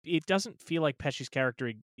 It doesn't feel like Pesci's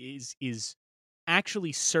character is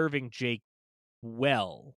actually serving Jake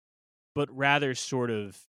well, but rather sort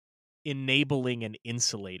of enabling and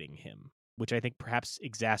insulating him, which I think perhaps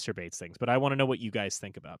exacerbates things. But I want to know what you guys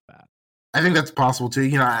think about that. I think that's possible too.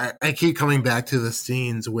 I keep coming back to the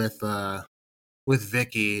scenes with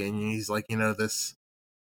Vicky, and he's like, this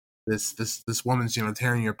woman's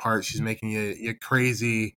tearing you apart. She's making you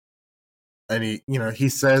crazy, and he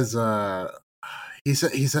says he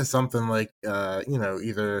says something like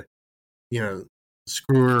either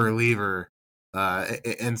screw her or leave her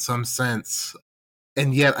in some sense.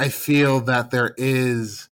 And yet I feel that there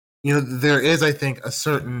is I think a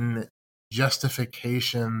certain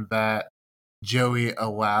justification that Joey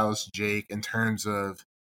allows Jake in terms of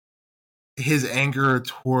his anger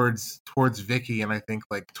towards Vicky, and I think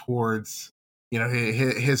like towards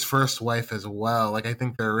his first wife as well. Like I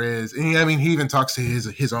think there is, and I mean he even talks to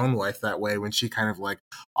his own wife that way when she kind of like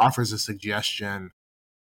offers a suggestion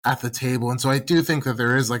at the table. And so I do think that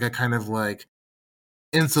there is like a kind of like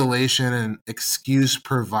insulation and excuse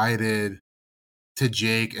provided to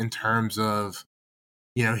Jake in terms of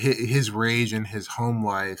his rage and his home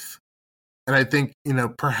life. And I think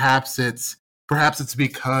perhaps it's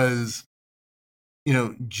because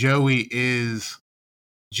Joey is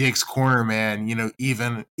Jake's corner man,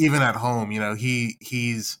 even at home,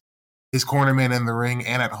 he's his corner man in the ring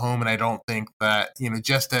and at home. And I don't think that,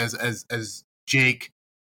 just as Jake,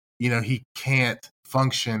 he can't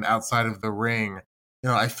function outside of the ring.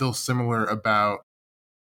 I feel similar about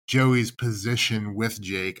Joey's position with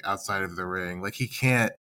Jake outside of the ring. Like he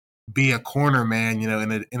can't be a corner man,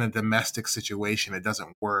 in a domestic situation. It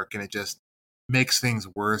doesn't work, and it just makes things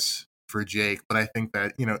worse for Jake. But I think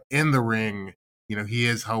that in the ring, he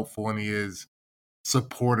is helpful and he is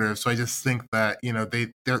supportive. So I just think that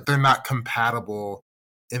they're not compatible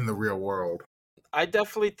in the real world. I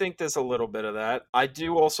definitely think there's a little bit of that. I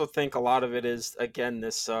do also think a lot of it is, again,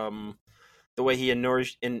 this the way he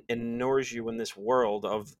ignores you in this world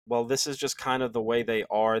of, well, this is just kind of the way they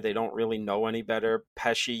are. They don't really know any better.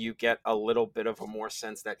 Pesci, you get a little bit of a more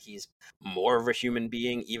sense that he's more of a human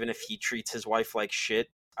being, even if he treats his wife like shit.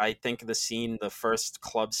 I think the first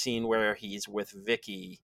club scene where he's with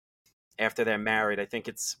Vicky after they're married, I think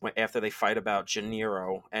it's after they fight about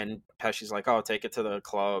Gennaro, and Pesci's like, oh, take it to the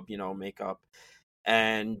club, make up.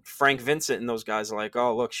 And Frank Vincent and those guys are like,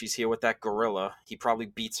 oh, look, she's here with that gorilla. He probably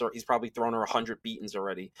beats her. He's probably thrown her 100 beatings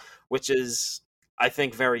already, which is, I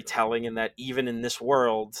think, very telling in that even in this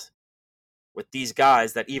world with these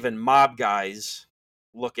guys, that even mob guys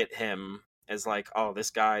look at him as like, oh,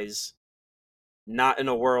 this guy's not in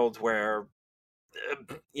a world where,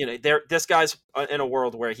 this guy's in a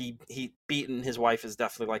world where he beating his wife is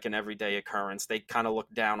definitely like an everyday occurrence. They kind of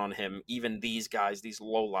look down on him, even these guys, these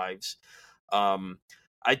low lives.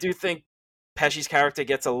 I do think Pesci's character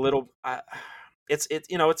gets a little. It's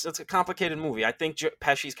a complicated movie. I think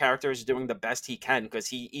Pesci's character is doing the best he can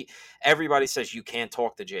because everybody says you can't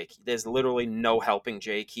talk to Jake. There's literally no helping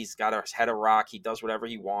Jake. He's got his head of rock. He does whatever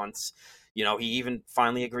he wants. He even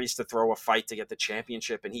finally agrees to throw a fight to get the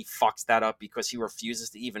championship, and he fucks that up because he refuses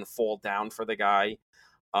to even fall down for the guy.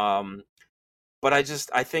 But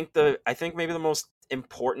I think maybe the most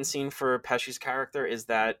important scene for Pesci's character is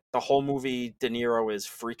that the whole movie De Niro is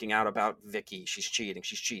freaking out about Vicky. She's cheating.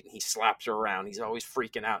 He slaps her around. He's always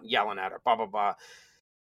freaking out and yelling at her, blah, blah, blah.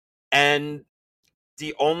 And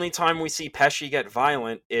the only time we see Pesci get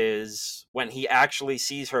violent is when he actually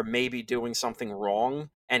sees her maybe doing something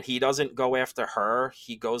wrong, and he doesn't go after her.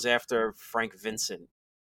 He goes after Frank Vincent.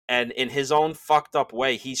 And in his own fucked up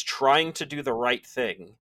way, he's trying to do the right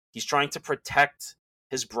thing. He's trying to protect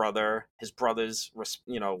his brother's,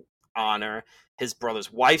 honor, his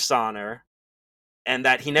brother's wife's honor, and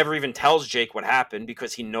that he never even tells Jake what happened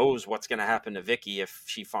because he knows what's going to happen to Vicky if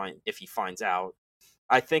he finds out.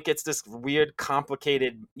 I think it's this weird,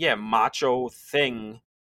 complicated, macho thing,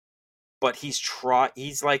 but he's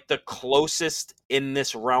like the closest in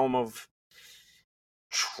this realm of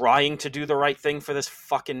trying to do the right thing for this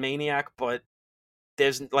fucking maniac, but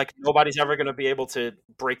there's like nobody's ever going to be able to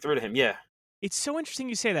break through to him. Yeah. It's so interesting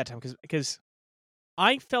you say that, Tom, because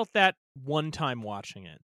I felt that one time watching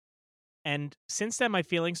it. And since then, my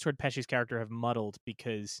feelings toward Pesci's character have muddled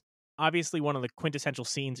because obviously one of the quintessential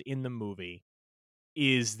scenes in the movie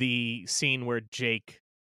is the scene where Jake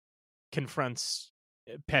confronts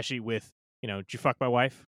Pesci with, did you fuck my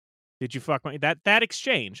wife? Did you fuck my... That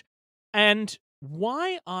exchange. And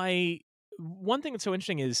one thing that's so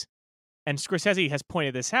interesting is, and Scorsese has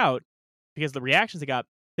pointed this out because the reactions he got,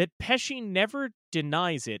 that Pesci never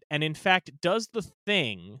denies it and in fact does the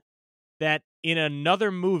thing that in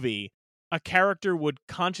another movie a character would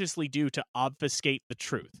consciously do to obfuscate the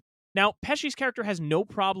truth. Now, Pesci's character has no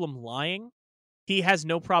problem lying. He has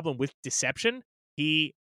no problem with deception.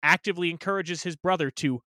 He actively encourages his brother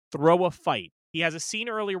to throw a fight. He has a scene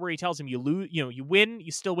earlier where he tells him, you lose, you win,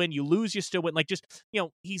 you still win, you lose, you still win. Like, just,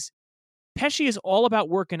 Pesci is all about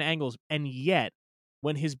work and angles, and yet,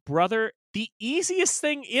 when his brother, the easiest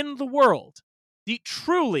thing in the world,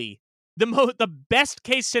 truly the best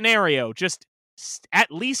case scenario, just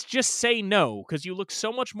at least just say no, because you look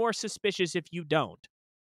so much more suspicious if you don't.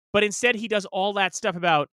 But instead, he does all that stuff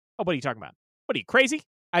about, oh, what are you talking about? What are you, crazy?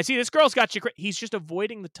 I see this girl's got you. He's just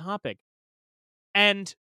avoiding the topic.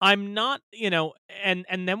 And I'm not, and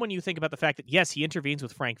then when you think about the fact that, yes, he intervenes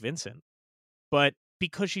with Frank Vincent, but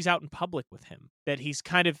because she's out in public with him, that he's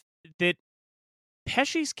that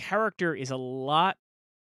Pesci's character is a lot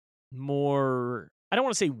more, I don't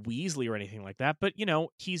want to say Weasley or anything like that, but,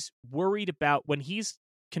 he's worried about when he's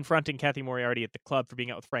confronting Kathy Moriarty at the club for being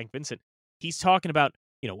out with Frank Vincent, he's talking about,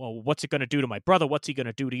 well, what's it going to do to my brother? What's he going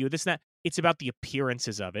to do to you? This and that. It's about the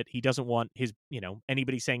appearances of it. He doesn't want his,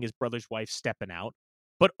 anybody saying his brother's wife stepping out.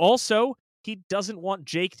 But also, he doesn't want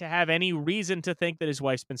Jake to have any reason to think that his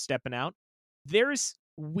wife's been stepping out. There's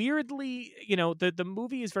weirdly, the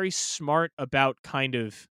movie is very smart about kind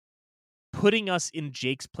of putting us in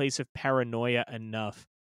Jake's place of paranoia enough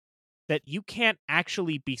that you can't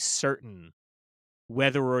actually be certain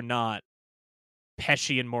whether or not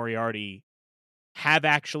Pesci and Moriarty have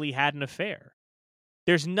actually had an affair.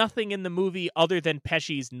 There's nothing in the movie other than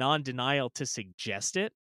Pesci's non-denial to suggest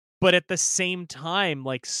it. But at the same time,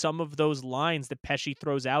 like some of those lines that Pesci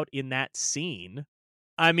throws out in that scene,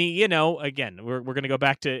 I mean, again, we're going to go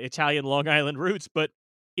back to Italian Long Island roots, but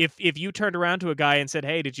if you turned around to a guy and said,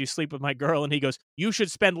 hey, did you sleep with my girl? And he goes, you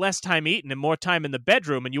should spend less time eating and more time in the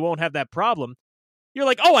bedroom and you won't have that problem. You're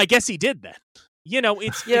like, oh, I guess he did that.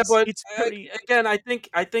 It's pretty... Again, I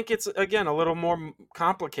think it's, again, a little more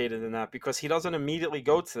complicated than that because he doesn't immediately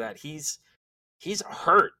go to that. He's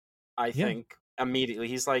hurt, I think, immediately.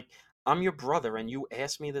 He's like, I'm your brother, and you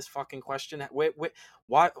ask me this fucking question. Where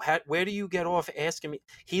do you get off asking me?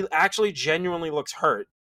 He actually genuinely looks hurt,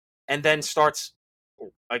 and then starts,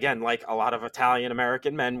 again, like a lot of Italian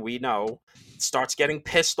American men we know, starts getting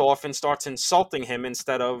pissed off and starts insulting him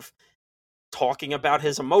instead of talking about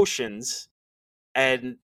his emotions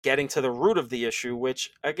and getting to the root of the issue, which,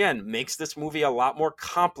 again, makes this movie a lot more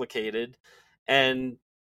complicated. And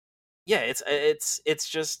yeah, it's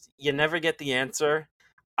just, you never get the answer.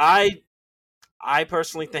 I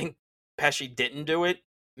personally think Pesci didn't do it,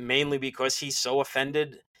 mainly because he's so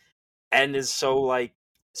offended and is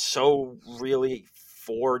so really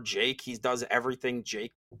for Jake. He does everything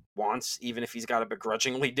Jake wants, even if he's got to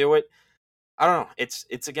begrudgingly do it. I don't know. It's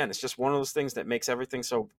just one of those things that makes everything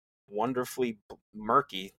so wonderfully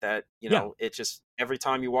murky that, it just, every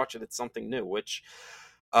time you watch it, it's something new, which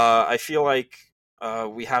I feel like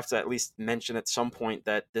we have to at least mention at some point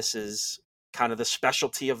that this is kind of the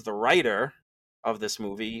specialty of the writer of this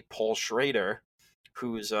movie, Paul Schrader,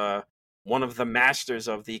 who's one of the masters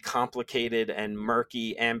of the complicated and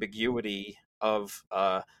murky ambiguity of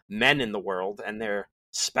men in the world and their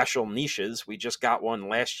special niches. We just got one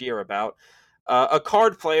last year about a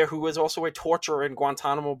card player who was also a torturer in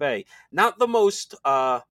Guantanamo Bay. Not the most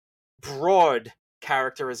broad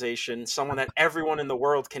characterization, someone that everyone in the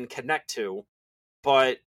world can connect to,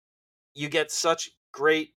 but you get such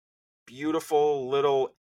great, beautiful,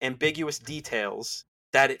 little ambiguous details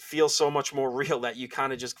that it feels so much more real that you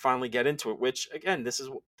kind of just finally get into it. Which again, this is,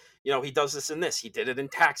 he does this in this. He did it in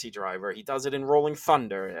Taxi Driver. He does it in Rolling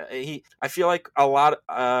Thunder. I feel like a lot,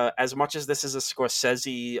 as much as this is a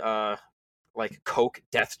Scorsese like Coke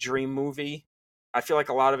Death Dream movie, I feel like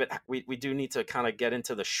a lot of it we do need to kind of get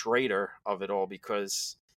into the Schrader of it all,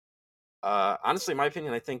 because honestly, in my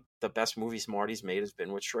opinion, I think the best movies Marty's made has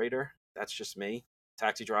been with Schrader. That's just me.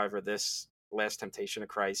 Taxi Driver, this, Last Temptation of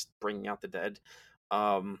Christ, Bringing Out the Dead,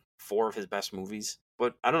 four of his best movies.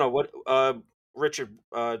 But I don't know what Richard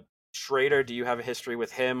Schrader. Do you have a history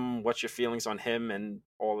with him? What's your feelings on him and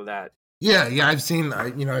all of that? Yeah, I've seen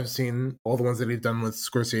I've seen all the ones that he's done with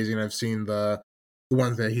Scorsese, and I've seen the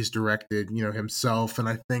ones that he's directed, himself, and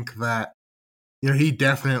I think that he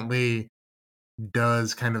definitely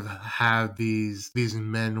does kind of have these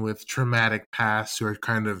men with traumatic pasts who are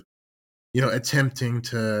kind of attempting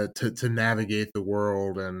to navigate the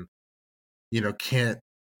world, and can't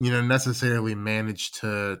necessarily manage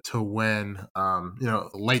to win.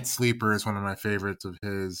 Light Sleeper is one of my favorites of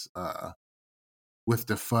his, with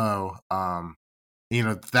Defoe.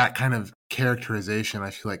 That kind of characterization,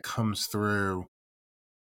 I feel like, comes through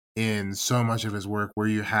in so much of his work, where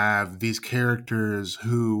you have these characters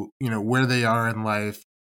who, where they are in life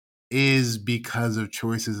is because of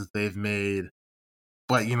choices that they've made.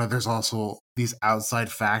 But, there's also these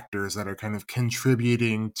outside factors that are kind of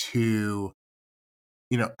contributing to,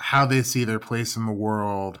 how they see their place in the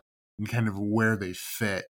world and kind of where they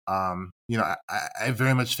fit. I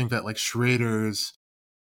very much think that, like, Schrader's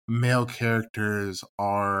male characters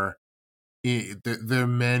are, they're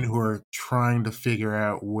men who are trying to figure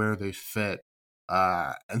out where they fit,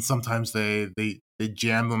 and sometimes they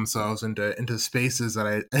jam themselves into spaces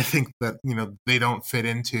that I think that they don't fit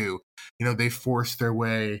into. They force their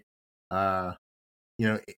way, uh,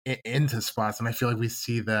 into spots, and I feel like we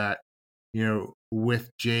see that with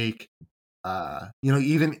Jake.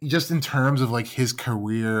 Even just in terms of, like, his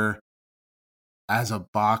career as a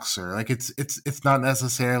boxer, like, it's not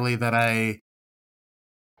necessarily that I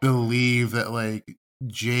believe that, like,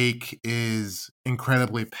 Jake is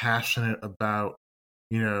incredibly passionate about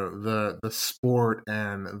the sport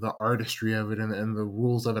and the artistry of it, and the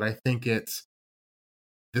rules of it. I think it's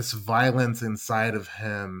this violence inside of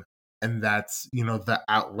him, and that's the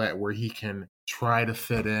outlet where he can try to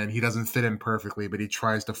fit in. He doesn't fit in perfectly, but he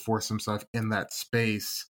tries to force himself in that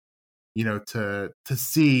space, to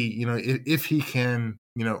see if he can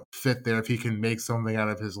fit there, if he can make something out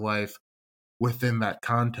of his life within that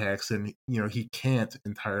context. And he can't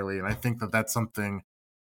entirely, and I think that that's something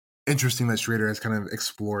interesting that Schrader has kind of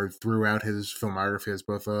explored throughout his filmography as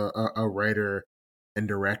both a writer and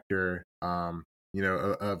director,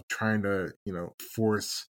 of trying to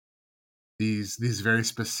force these very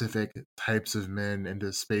specific types of men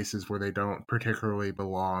into spaces where they don't particularly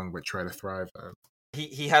belong but try to thrive in.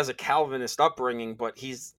 He has a Calvinist upbringing, but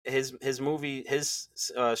his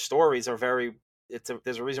stories are very.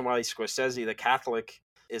 There's a reason why Scorsese, the Catholic,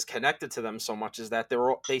 is connected to them so much, is that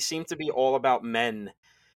they seem to be all about men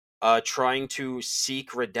trying to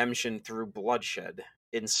seek redemption through bloodshed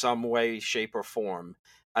in some way, shape, or form.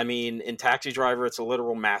 I mean, in Taxi Driver, it's a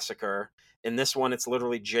literal massacre. In this one, it's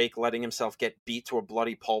literally Jake letting himself get beat to a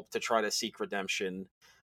bloody pulp to try to seek redemption.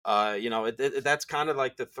 That's kind of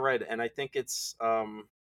like the thread, and I think it's,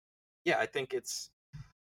 I think it's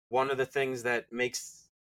one of the things that makes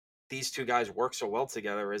these two guys work so well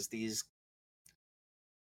together, is these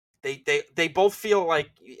they both feel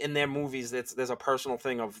like in their movies there's a personal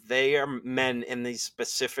thing of they are men in these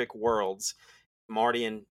specific worlds. Marty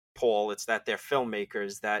and Paul, it's that they're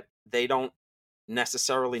filmmakers, that they don't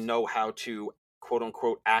necessarily know how to quote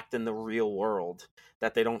unquote act in the real world,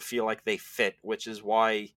 that they don't feel like they fit, which is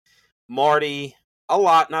why Marty, a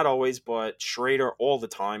lot, not always, but Schrader all the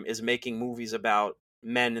time, is making movies about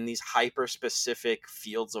men in these hyper specific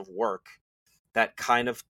fields of work that kind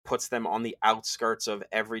of puts them on the outskirts of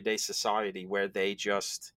everyday society, where they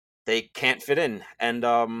can't fit in. And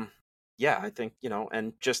I think,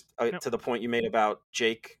 and just to the point you made about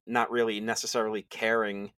Jake not really necessarily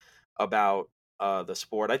caring about the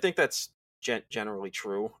sport, I think that's generally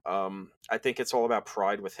true. I think it's all about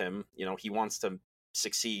pride with him. He wants to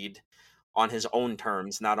succeed on his own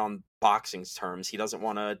terms, not on boxing's terms. He doesn't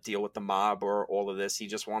want to deal with the mob or all of this. He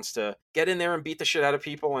just wants to get in there and beat the shit out of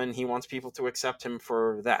people, and he wants people to accept him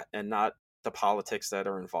for that and not the politics that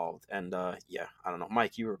are involved. And I don't know,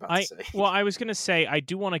 Mike, you were about to say. Well, I was going to say, I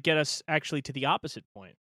do want to get us actually to the opposite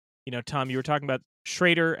point. Tom, you were talking about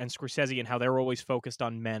Schrader and Scorsese and how they're always focused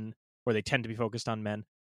on men, or they tend to be focused on men.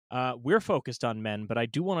 We're focused on men, but I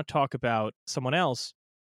do want to talk about someone else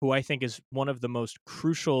who I think is one of the most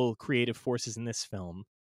crucial creative forces in this film,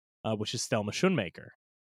 which is Thelma Schoonmaker,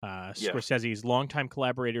 Yeah. Scorsese's longtime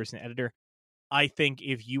collaborators and editor. I think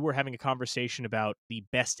if you were having a conversation about the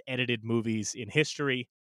best edited movies in history,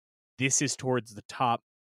 this is towards the top.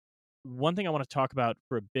 One thing I want to talk about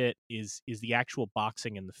for a bit is the actual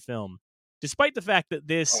boxing in the film. Despite the fact that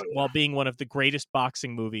this, Oh, yeah. while being one of the greatest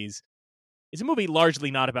boxing movies, is a movie largely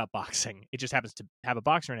not about boxing. It just happens to have a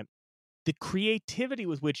boxer in it. The creativity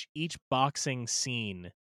with which each boxing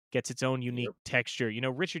scene gets its own unique texture. You know,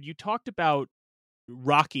 Richard, you talked about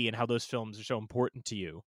Rocky and how those films are so important to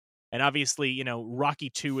you. And obviously, you know, Rocky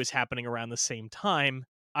 2 is happening around the same time.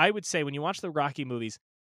 I would say when you watch the Rocky movies,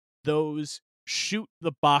 those shoot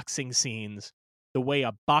the boxing scenes the way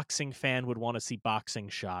a boxing fan would want to see boxing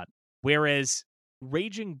shot. Whereas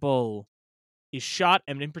Raging Bull is shot,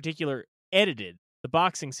 and in particular edited, the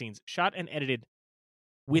boxing scenes shot and edited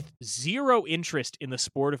with zero interest in the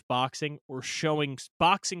sport of boxing or showing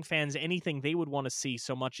boxing fans anything they would want to see,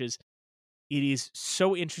 so much as it is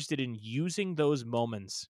so interested in using those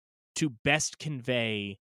moments to best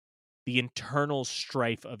convey the internal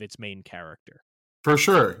strife of its main character. For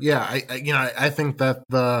sure. Yeah, I think that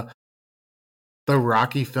the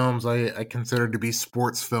Rocky films I consider to be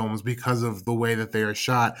sports films because of the way that they are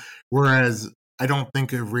shot, whereas I don't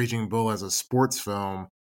think of Raging Bull as a sports film.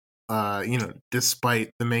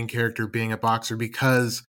 Despite the main character being a boxer,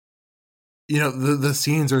 because the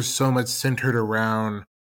scenes are so much centered around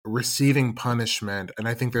receiving punishment, and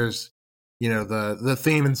I think there's the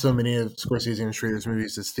theme in so many of Scorsese and Schrader's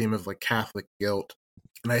movies, this theme of like Catholic guilt,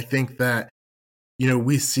 and I think that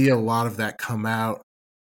we see a lot of that come out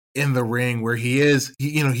in the ring, where he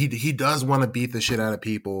does want to beat the shit out of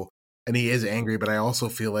people, and he is angry, but I also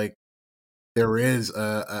feel like there is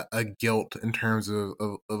a guilt in terms of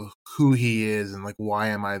who he is and like, why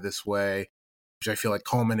am I this way, which I feel like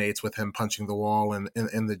culminates with him punching the wall in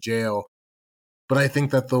the jail. But I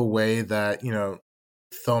think that the way that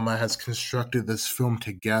Thelma has constructed this film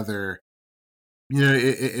together,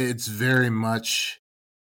 it's very much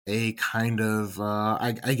a kind of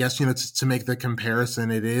I guess to make the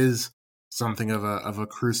comparison, it is something of a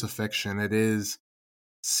crucifixion. It is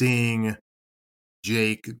seeing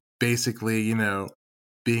Jake basically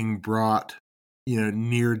being brought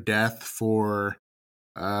near death for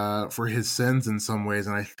his sins in some ways,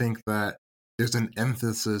 and I think that there's an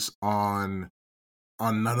emphasis on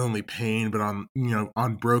not only pain but on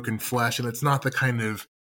on broken flesh, and it's not the kind of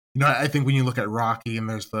I think when you look at Rocky and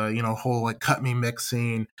there's the whole like cut me mix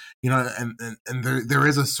scene, and there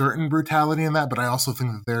is a certain brutality in that, but I also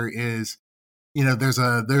think that there is there's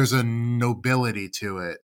a nobility to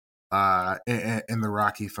it in the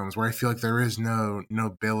Rocky films, where I feel like there is no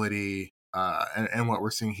nobility and what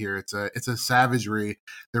we're seeing here. It's a savagery.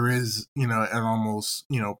 There is an almost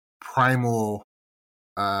primal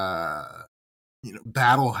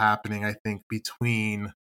battle happening, I think,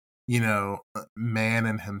 between man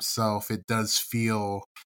and himself. It does feel,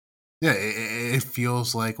 yeah, it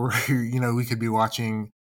feels like we're we could be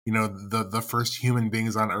watching the first human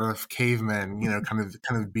beings on Earth, cavemen,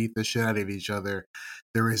 kind of beat the shit out of each other.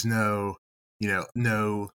 There is no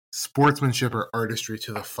no sportsmanship or artistry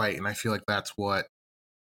to the fight, and I feel like that's what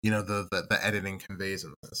the editing conveys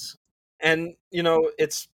in this. And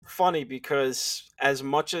it's funny because as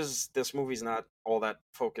much as this movie's not all that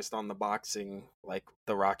focused on the boxing like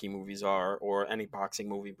the Rocky movies are, or any boxing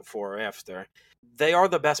movie before or after, they are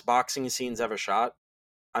the best boxing scenes ever shot.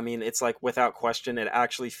 I mean, it's like, without question, it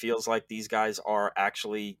actually feels like these guys are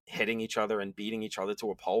actually hitting each other and beating each other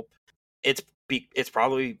to a pulp. It's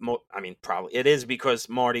probably I mean, probably it is because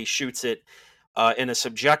Marty shoots it in a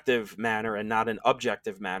subjective manner and not an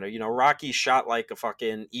objective manner. Rocky shot like a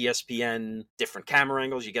fucking ESPN, different camera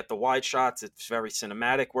angles. You get the wide shots. It's very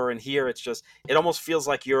cinematic. Where in here, it almost feels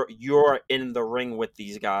like you're in the ring with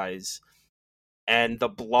these guys, and the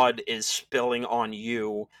blood is spilling on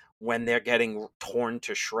you when they're getting torn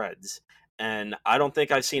to shreds. And I don't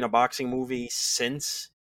think I've seen a boxing movie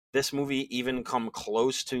since this movie even come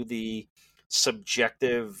close to the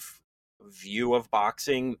subjective view of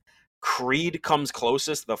boxing. Creed comes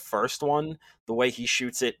closest, the first one, the way he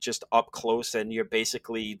shoots it just up close, and you're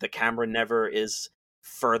basically, the camera never is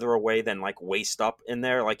further away than like waist up in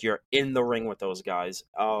there, like you're in the ring with those guys.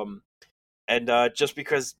 And just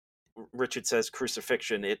because Richard says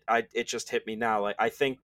crucifixion, it just hit me now. Like, I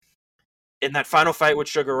think in that final fight with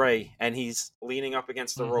Sugar Ray, and he's leaning up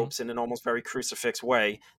against the ropes in an almost very crucifix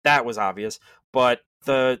way, that was obvious. But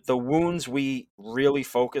the wounds we really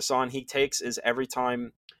focus on he takes is every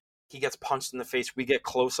time he gets punched in the face, we get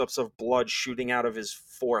close-ups of blood shooting out of his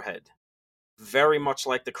forehead. very much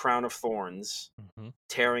like the crown of thorns, Mm-hmm.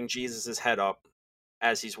 tearing Jesus' head up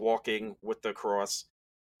as he's walking with the cross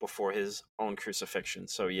before his own crucifixion.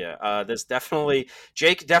 So yeah, there's definitely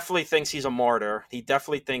Jake definitely thinks he's a martyr. He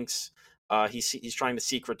definitely thinks he's trying to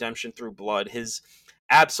seek redemption through blood. His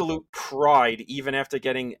absolute pride, even after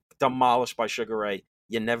getting demolished by Sugar Ray.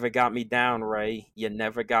 You never got me down, Ray. You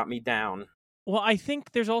never got me down. Well, I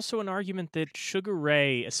think there's also an argument that Sugar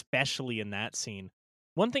Ray, especially in that scene,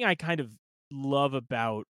 one thing I kind of love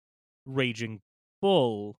about Raging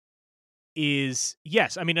Bull is,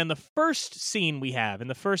 yes, I mean, in the first scene we have, in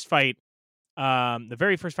the first fight, the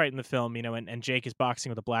very first fight in the film, and Jake is boxing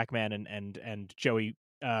with a black man, and Joey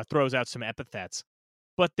throws out some epithets.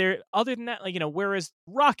 But there, other than that, whereas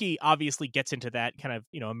Rocky obviously gets into that kind of,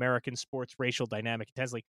 American sports racial dynamic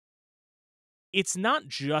intensely, it's not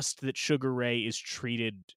just that Sugar Ray is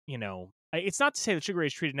treated, it's not to say that Sugar Ray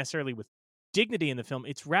is treated necessarily with dignity in the film.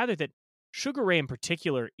 It's rather that Sugar Ray in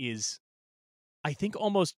particular is, I think,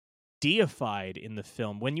 almost deified in the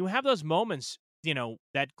film. When you have those moments,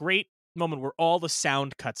 that great moment where all the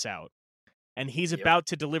sound cuts out and he's Yep. about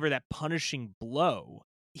to deliver that punishing blow,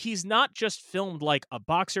 he's not just filmed like a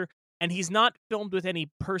boxer, and he's not filmed with any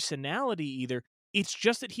personality either. It's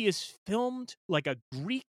just that he is filmed like a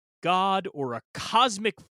Greek god or a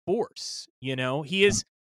cosmic force.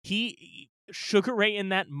 Sugar Ray in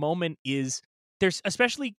that moment is, there's,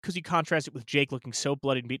 especially because you contrast it with Jake looking so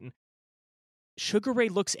bloody and beaten, Sugar Ray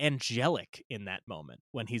looks angelic in that moment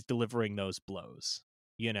when he's delivering those blows,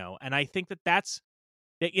 and I think that's,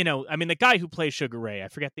 I mean, the guy who plays Sugar Ray, I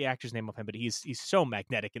forget the actor's name of him, but he's so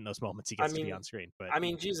magnetic in those moments he gets to be on screen. But I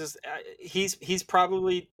mean, Jesus, he's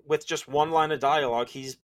probably, with just one line of dialogue,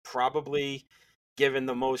 he's probably given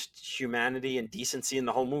the most humanity and decency in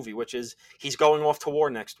the whole movie, which is he's going off to war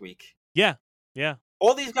next week. yeah.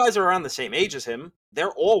 All these guys are around the same age as him.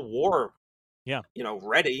 They're all war, Yeah.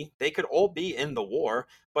 ready. They could all be in the war,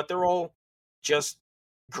 but they're all just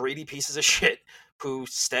greedy pieces of shit who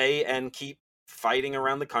stay and keep fighting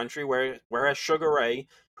around the country. Whereas Sugar Ray,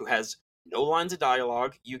 who has no lines of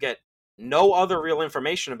dialogue, you get no other real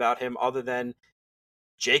information about him other than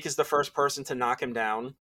Jake is the first person to knock him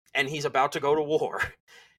down, and he's about to go to war.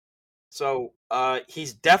 So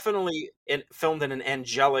he's definitely filmed in an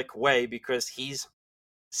angelic way because he's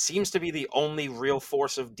seems to be the only real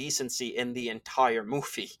force of decency in the entire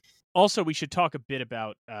movie. Also, we should talk a bit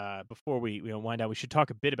about, before we wind down, we should talk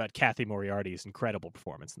a bit about Kathy Moriarty's incredible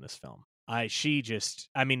performance in this film.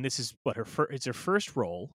 This is what it's her first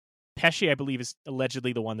role. Pesci, I believe, is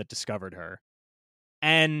allegedly the one that discovered her.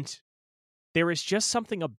 And there is just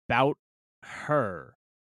something about her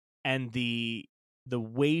and the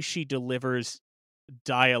way she delivers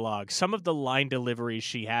dialogue. Some of the line deliveries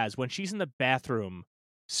she has when she's in the bathroom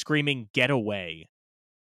screaming "get away."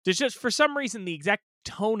 There's just, for some reason, the exact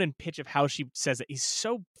tone and pitch of how she says it is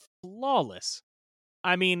so flawless.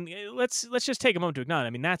 I mean, let's just take a moment to acknowledge. I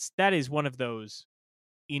mean, that is one of those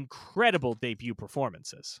incredible debut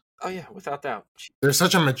performances. Oh yeah, without doubt. There's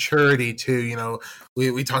such a maturity too.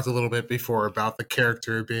 We talked a little bit before about the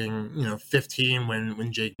character being 15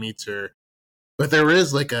 when Jake meets her, but there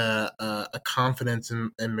is like a confidence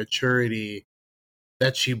and maturity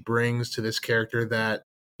that she brings to this character that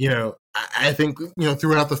I think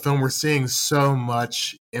throughout the film we're seeing so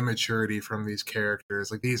much immaturity from these characters.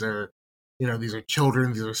 Like these are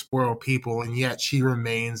children, these are spoiled people, and yet she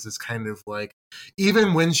remains this kind of like,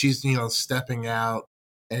 even when she's stepping out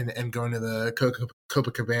and going to the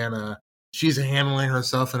Copacabana, she's handling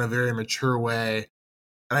herself in a very mature way.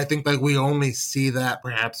 And I think like we only see that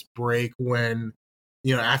perhaps break when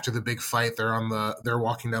after the big fight they're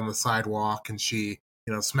walking down the sidewalk and she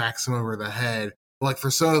smacks him over the head. But like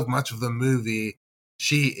for so much of the movie,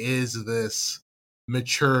 she is this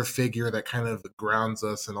mature figure that kind of grounds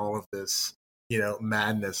us in all of this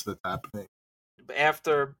madness that's happening.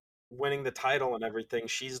 After winning the title and everything,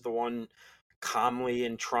 she's the one calmly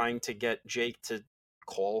and trying to get Jake to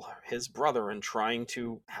call his brother and trying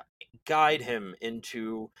to guide him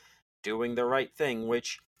into doing the right thing,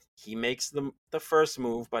 which he makes the first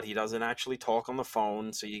move, but he doesn't actually talk on the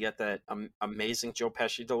phone. So you get that amazing Joe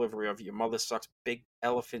Pesci delivery of "your mother sucks big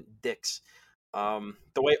elephant dicks,"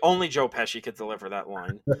 the way only Joe Pesci could deliver that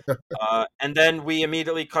line. And then we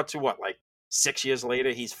immediately cut to what, like 6 years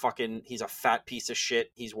later, he's a fat piece of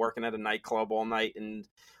shit. He's working at a nightclub all night, and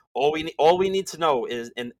all we need to know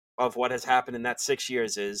of what has happened in that 6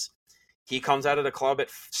 years is he comes out of the club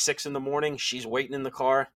at 6 a.m. She's waiting in the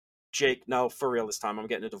car. Jake, no, for real this time. I'm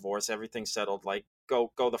getting a divorce. Everything's settled. Like, go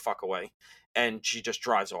the fuck away. And she just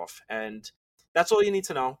drives off. And that's all you need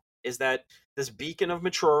to know, is that this beacon of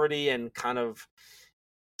maturity and kind of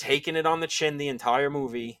taken it on the chin the entire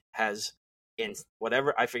movie, has, in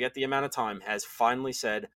whatever, I forget the amount of time, has finally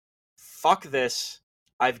said, fuck this.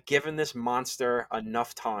 I've given this monster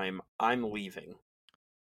enough time. I'm leaving.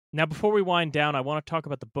 Now, before we wind down, I want to talk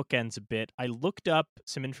about the bookends a bit. I looked up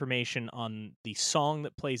some information on the song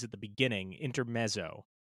that plays at the beginning, Intermezzo.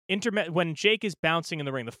 When Jake is bouncing in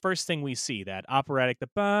the ring, the first thing we see, that operatic, the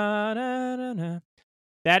ba-da-da-da,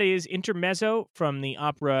 that is Intermezzo from the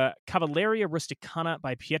opera Cavalleria Rusticana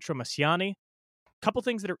by Pietro Masciani. A couple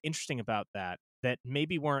things that are interesting about that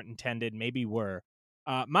maybe weren't intended, maybe were.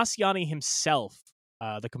 Masciani himself,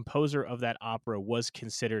 the composer of that opera, was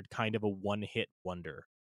considered kind of a one-hit wonder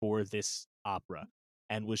for this opera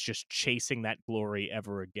and was just chasing that glory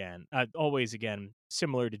always again,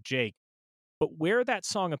 similar to Jake. But where that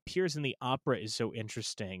song appears in the opera is so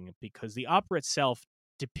interesting because the opera itself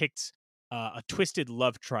depicts a twisted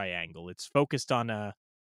love triangle. It's focused on a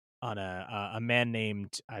man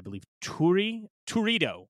named, I believe,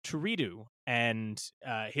 Turido, and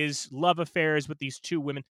his love affairs with these two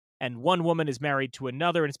women, and one woman is married to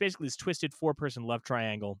another, and it's basically this twisted 4-person love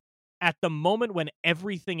triangle at the moment when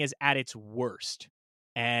everything is at its worst,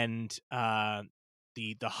 and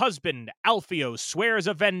the husband Alfio swears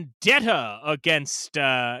a vendetta against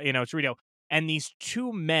Turido, and these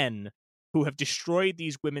two men who have destroyed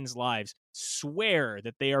these women's lives swear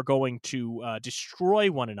that they are going to destroy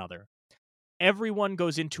one another. Everyone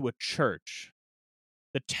goes into a church.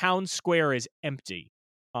 The town square is empty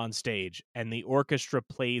on stage, and the orchestra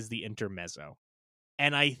plays the intermezzo.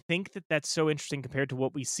 And I think that that's so interesting compared to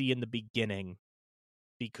what we see in the beginning,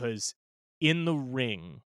 because in the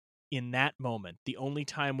ring, in that moment, the only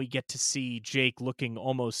time we get to see Jake looking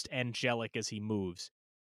almost angelic as he moves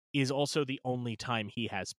is also the only time he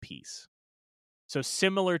has peace. So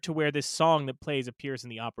similar to where this song that plays appears in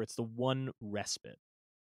the opera, it's the one respite.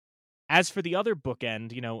 As for the other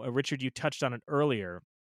bookend, Richard, you touched on it earlier,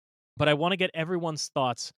 but I want to get everyone's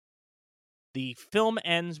thoughts. The film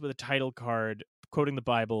ends with a title card quoting the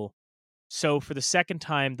Bible. So for the second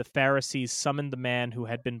time, the Pharisees summoned the man who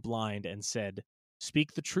had been blind and said,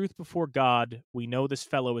 "Speak the truth before God. We know this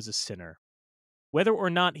fellow is a sinner." "Whether or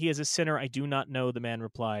not he is a sinner, I do not know," the man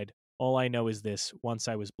replied. "All I know is this: once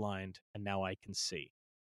I was blind, and now I can see."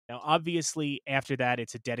 Now, obviously, after that,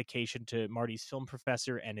 it's a dedication to Marty's film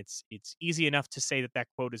professor, and it's easy enough to say that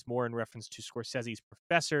quote is more in reference to Scorsese's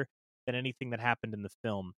professor than anything that happened in the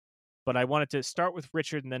film. But I wanted to start with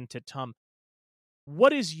Richard and then to Tom.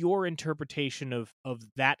 What is your interpretation of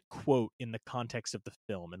that quote in the context of the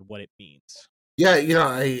film and what it means? Yeah,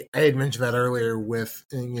 I had mentioned that earlier with,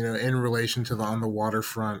 in relation to the On the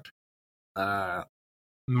Waterfront uh,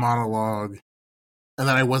 monologue, and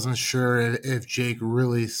then I wasn't sure if Jake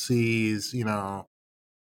really sees,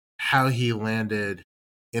 how he landed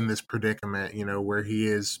in this predicament, where he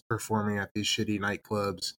is performing at these shitty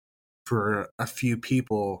nightclubs for a few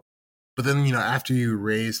people. But then, after you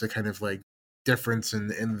raise the kind of like difference in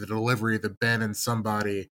the delivery of the Ben and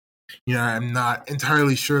Somebody, I'm not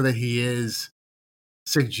entirely sure that he is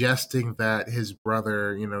suggesting that his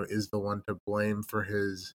brother, is the one to blame for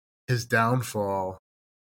his downfall.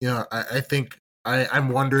 I think I'm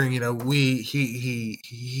wondering, he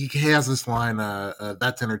has this line,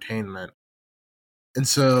 that's entertainment. And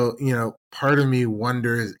so, part of me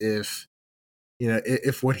wonders if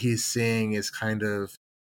what he's saying is kind of,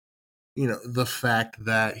 the fact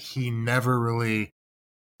that he never really,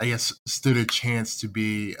 I guess, stood a chance to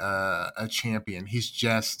be a champion. He's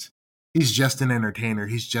just an entertainer.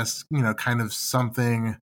 He's just, kind of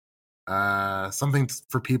something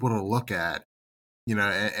for people to look at,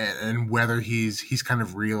 and whether he's kind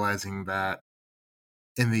of realizing that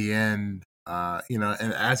in the end,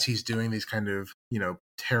 and as he's doing these kind of,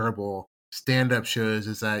 terrible stand-up shows,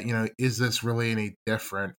 is that, is this really any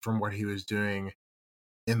different from what he was doing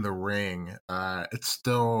in the ring? It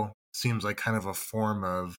still seems like kind of a form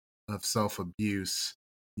of self-abuse.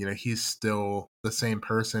 He's still the same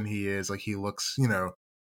person he is. Like, he looks,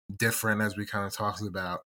 different, as we kind of talked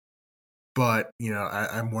about. But,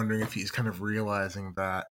 I'm wondering if he's kind of realizing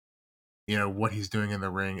that, what he's doing in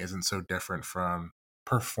the ring isn't so different from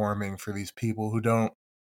performing for these people who don't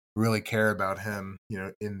really care about him,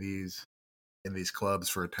 in these clubs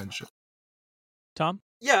for attention. Tom?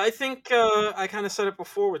 Yeah, I think I kind of said it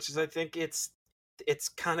before, which is I think it's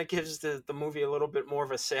kind of gives the movie a little bit more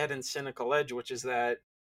of a sad and cynical edge, which is that,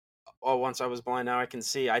 oh, once I was blind, now I can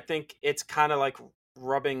see. I think it's kind of like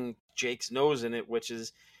rubbing Jake's nose in it, which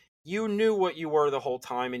is, you knew what you were the whole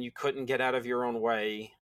time and you couldn't get out of your own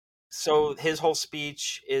way. So his whole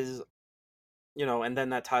speech is, and then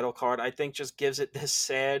that title card, I think, just gives it this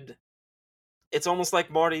sad it's almost like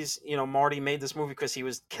Marty made this movie because he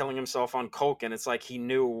was killing himself on coke, and it's like he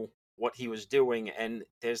knew what he was doing, and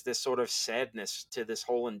there's this sort of sadness to this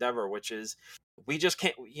whole endeavor, which is we just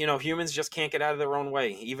can't, humans just can't get out of their own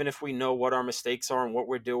way, even if we know what our mistakes are and what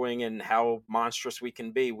we're doing and how monstrous we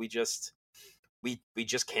can be. We just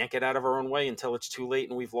can't get out of our own way until it's too late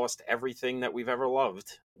and we've lost everything that we've ever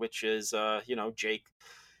loved, which is Jake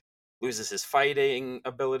loses his fighting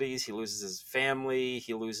abilities, he loses his family,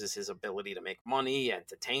 he loses his ability to make money,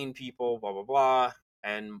 entertain people, blah blah blah.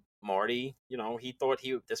 And Marty, he thought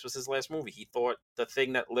this was his last movie. He thought the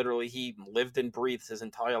thing that literally he lived and breathed his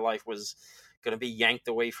entire life was going to be yanked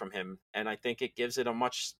away from him. And I think it gives it a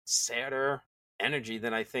much sadder energy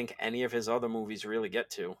than I think any of his other movies really get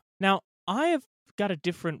to. Now, I have got a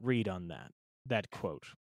different read on that quote.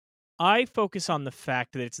 I focus on the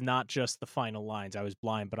fact that it's not just the final lines, I was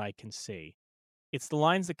blind, but I can see. It's the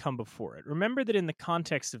lines that come before it. Remember that in the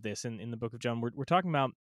context of this, in the book of John, we're talking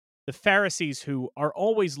about the Pharisees who are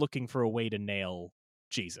always looking for a way to nail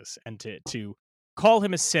Jesus and to call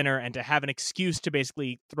him a sinner and to have an excuse to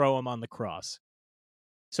basically throw him on the cross.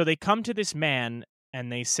 So they come to this man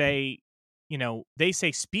and they say,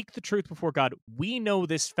 speak the truth before God. We know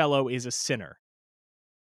this fellow is a sinner.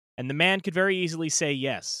 And the man could very easily say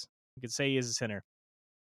yes. He could say he is a sinner.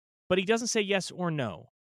 But he doesn't say yes or no.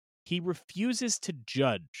 He refuses to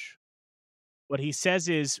judge. What he says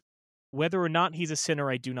is, whether or not he's a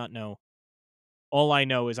sinner, I do not know. All I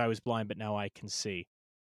know is I was blind, but now I can see.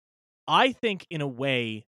 I think, in a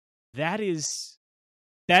way, that is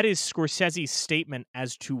Scorsese's statement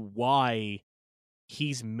as to why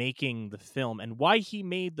he's making the film and why he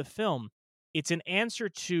made the film. It's an answer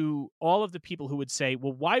to all of the people who would say,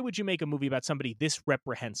 well, why would you make a movie about somebody this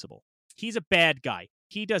reprehensible? He's a bad guy.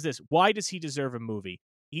 He does this. Why does he deserve a movie?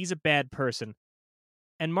 He's a bad person.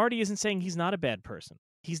 And Marty isn't saying he's not a bad person.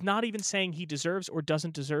 He's not even saying he deserves or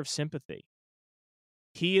doesn't deserve sympathy.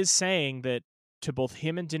 He is saying that to both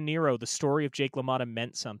him and De Niro, the story of Jake LaMotta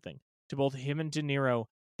meant something. To both him and De Niro,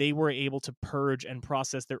 they were able to purge and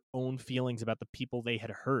process their own feelings about the people they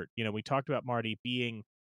had hurt. We talked about Marty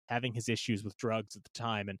having his issues with drugs at the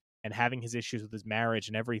time and having his issues with his marriage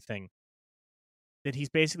and everything. That he's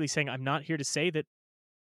basically saying, I'm not here to say that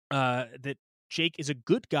that Jake is a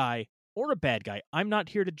good guy or a bad guy. I'm not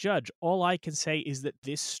here to judge. All I can say is that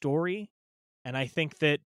this story, and I think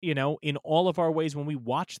that, in all of our ways when we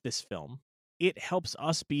watch this film, it helps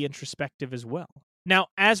us be introspective as well. Now,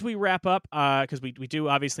 as we wrap up, because we do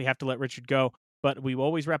obviously have to let Richard go, but we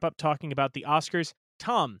always wrap up talking about the Oscars.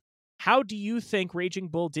 Tom, how do you think Raging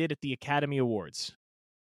Bull did at the Academy Awards?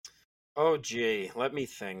 Oh, gee, let me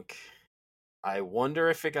think. I wonder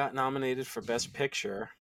if it got nominated for Best Picture.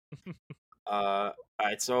 All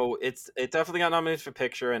right, so it definitely got nominated for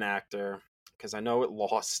Picture and Actor, because I know it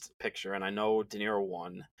lost Picture, and I know De Niro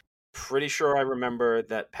won. Pretty sure I remember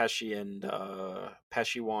that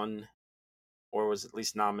Pesci won, or was at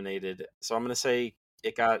least nominated. So I'm going to say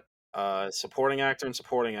it got Supporting Actor and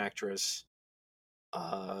Supporting Actress.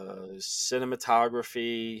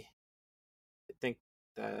 Cinematography, I think,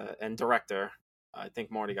 and Director. I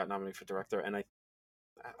think Marty got nominated for Director, and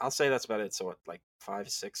I'll say that's about it. So like 5,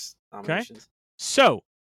 6 nominations. Okay. So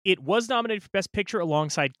it was nominated for Best Picture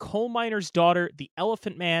alongside Coal Miner's Daughter, The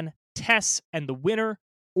Elephant Man, Tess, and the winner,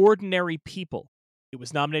 Ordinary People. It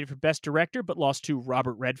was nominated for Best Director, but lost to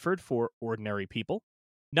Robert Redford for Ordinary People.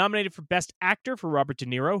 Nominated for Best Actor for Robert De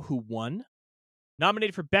Niro, who won.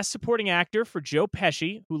 Nominated for Best Supporting Actor for Joe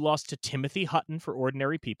Pesci, who lost to Timothy Hutton for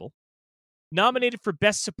Ordinary People. Nominated for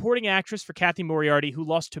Best Supporting Actress for Kathy Moriarty, who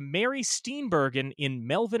lost to Mary Steenburgen in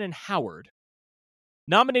Melvin and Howard.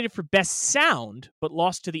 Nominated for Best Sound, but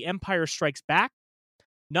lost to The Empire Strikes Back.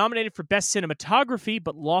 Nominated for Best Cinematography,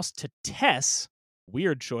 but lost to Tess.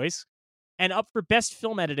 Weird choice. And up for Best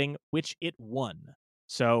Film Editing, which it won.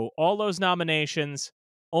 So all those nominations,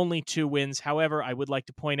 only 2 wins. However, I would like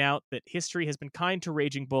to point out that history has been kind to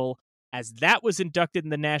Raging Bull, as that was inducted in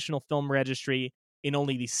the National Film Registry in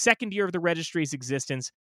only the 2nd year of the registry's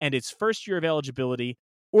existence and its 1st year of eligibility.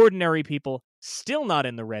 Ordinary People still not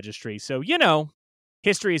in the registry. So,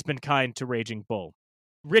 history has been kind to Raging Bull.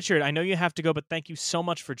 Richard, I know you have to go, but thank you so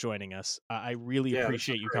much for joining us. I really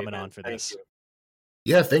appreciate you coming on for this.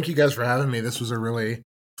 Yeah, thank you guys for having me. This was a really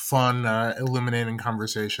fun, illuminating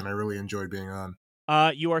conversation. I really enjoyed being on.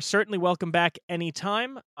 You are certainly welcome back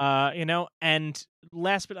anytime, and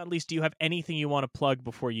last but not least, do you have anything you want to plug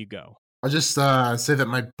before you go? I'll just say that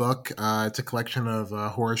my book, it's a collection of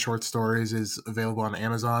horror short stories, is available on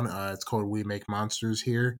Amazon. It's called We Make Monsters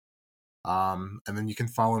Here. And then you can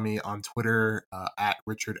follow me on Twitter at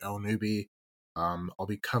Richard L. Newby. I'll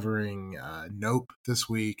be covering Nope this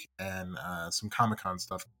week and some Comic-Con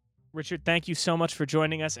stuff. Richard, thank you so much for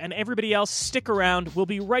joining us. And everybody else, stick around. We'll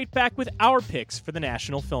be right back with our picks for the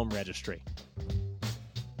National Film Registry.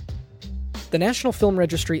 The National Film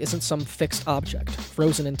Registry isn't some fixed object,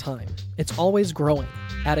 frozen in time. It's always growing,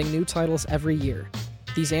 adding new titles every year.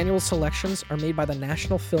 These annual selections are made by the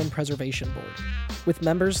National Film Preservation Board, with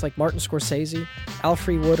members like Martin Scorsese,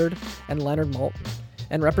 Alfre Woodard, and Leonard Maltin,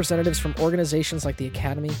 and representatives from organizations like the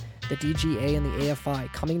Academy, the DGA, and the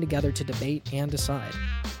AFI coming together to debate and decide.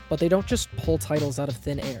 But they don't just pull titles out of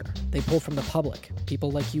thin air. They pull from the public,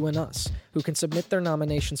 people like you and us, who can submit their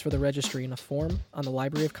nominations for the registry in a form on the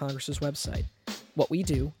Library of Congress's website. What we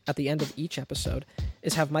do, at the end of each episode,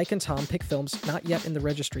 is have Mike and Tom pick films not yet in the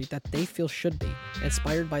registry that they feel should be,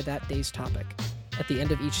 inspired by that day's topic. At the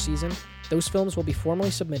end of each season, those films will be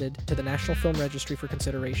formally submitted to the National Film Registry for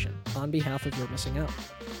consideration, on behalf of You're Missing Out.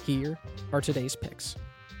 Here are today's picks.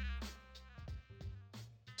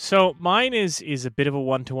 So mine is a bit of a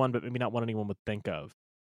one-to-one, but maybe not one anyone would think of.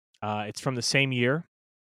 It's from the same year.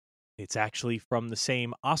 It's actually from the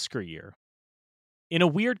same Oscar year. In a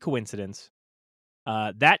weird coincidence,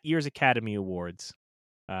 that year's Academy Awards,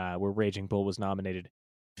 where Raging Bull was nominated,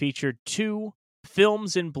 featured 2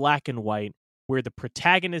 films in black and white where the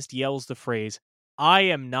protagonist yells the phrase, "I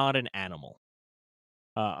am not an animal."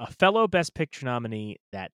 A fellow Best Picture nominee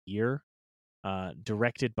that year,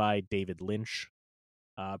 directed by David Lynch,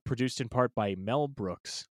 produced in part by Mel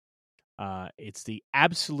Brooks. It's the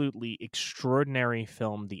absolutely extraordinary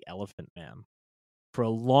film, The Elephant Man. For a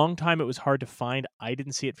long time, it was hard to find. I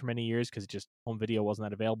didn't see it for many years because just home video wasn't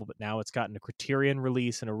that available, but now it's gotten a Criterion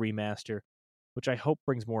release and a remaster, which I hope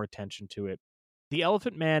brings more attention to it. The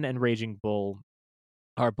Elephant Man and Raging Bull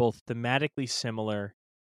are both thematically similar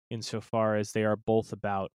insofar as they are both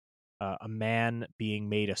about a man being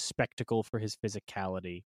made a spectacle for his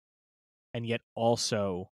physicality, and yet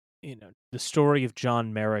also, the story of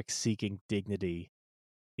John Merrick seeking dignity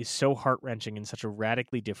is so heart-wrenching in such a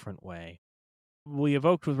radically different way. We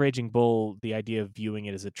evoked with Raging Bull the idea of viewing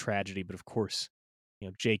it as a tragedy, but of course,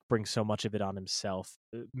 Jake brings so much of it on himself.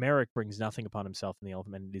 Merrick brings nothing upon himself in The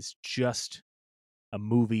Elephant Man. It is just a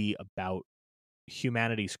movie about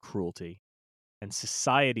humanity's cruelty and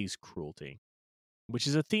society's cruelty, which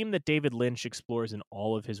is a theme that David Lynch explores in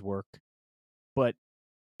all of his work, but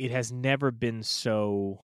it has never been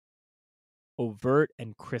so overt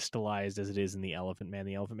and crystallized as it is in The Elephant Man.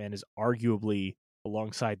 The Elephant Man is arguably,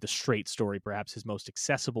 alongside The Straight Story, perhaps his most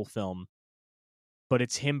accessible film, but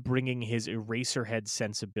it's him bringing his Eraserhead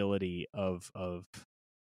sensibility of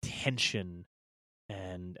tension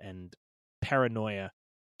and paranoia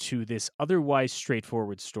to this otherwise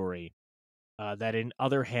straightforward story that in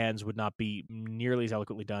other hands would not be nearly as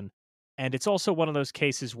eloquently done. And it's also one of those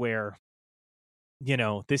cases where,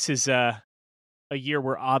 this is a year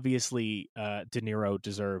where obviously De Niro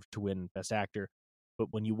deserved to win Best Actor.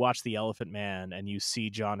 But when you watch The Elephant Man and you see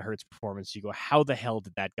John Hurt's performance, you go, how the hell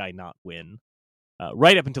did that guy not win?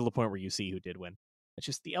 Right up until the point where you see who did win. It's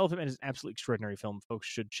just, The Elephant Man is an absolutely extraordinary film. Folks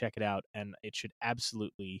should check it out, and it should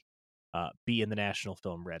absolutely be in the National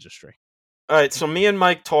Film Registry. All right, so me and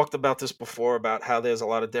Mike talked about this before, about how there's a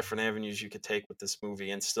lot of different avenues you could take with this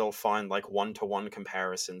movie and still find like one-to-one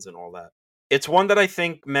comparisons and all that. It's one that I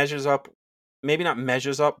think measures up, maybe not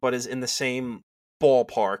measures up, but is in the same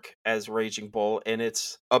ballpark as Raging Bull in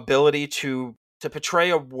its ability to portray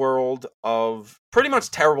a world of pretty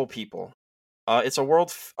much terrible people. It's a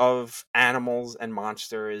world of animals and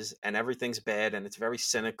monsters, and everything's bad, and it's very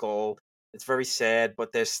cynical. It's very sad,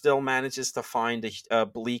 but there still manages to find a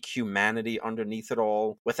bleak humanity underneath it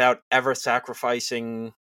all without ever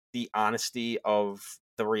sacrificing the honesty of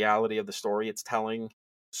the reality of the story it's telling.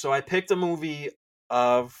 So I picked a movie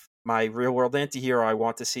of my real-world anti-hero I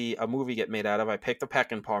want to see a movie get made out of. I picked a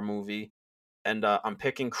Peckinpah movie, and I'm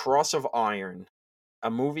picking Cross of Iron, a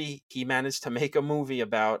movie he managed to make a movie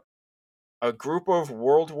about a group of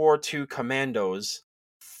World War II commandos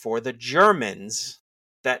for the Germans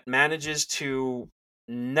that manages to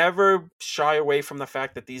never shy away from the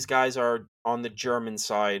fact that these guys are on the German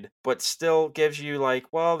side, but still gives you like,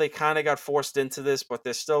 well, they kind of got forced into this, but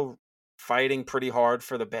they're still fighting pretty hard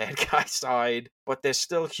for the bad guy side, but they're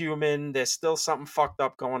still human. There's still something fucked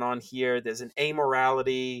up going on here. There's an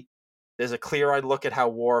amorality. There's a clear-eyed look at how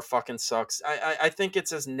war fucking sucks. I think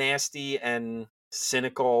it's as nasty and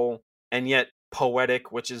cynical and yet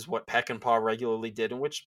poetic, which is what Peckinpah regularly did, and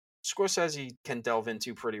which Scorsese can delve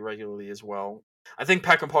into pretty regularly as well. I think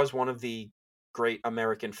Peckinpah is one of the great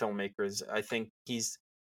American filmmakers. I think he's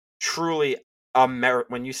truly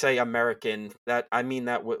When you say American, that I mean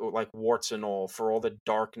that like warts and all, for all the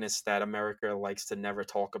darkness that America likes to never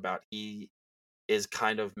talk about. He is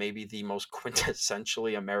kind of maybe the most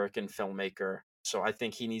quintessentially American filmmaker. So I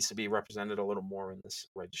think he needs to be represented a little more in this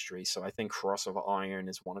registry. So I think Cross of Iron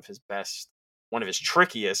is one of his best, one of his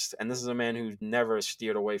trickiest, and this is a man who's never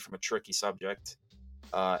steered away from a tricky subject.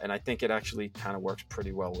 And I think it actually kind of works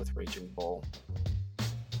pretty well with Raging Bull.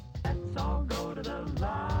 Let's all go to the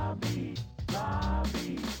lobby,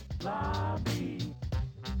 lobby, lobby.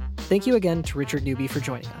 Thank you again to Richard Newby for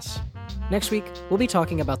joining us. Next week, we'll be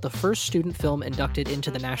talking about the first student film inducted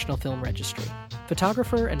into the National Film Registry.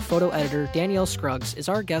 Photographer and photo editor Danielle Scruggs is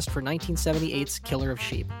our guest for 1978's Killer of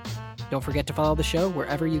Sheep. Don't forget to follow the show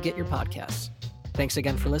wherever you get your podcasts. Thanks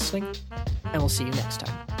again for listening, and we'll see you next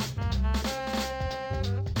time.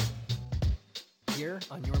 Here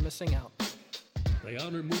on You're Missing Out. They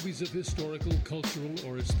honor movies of historical, cultural,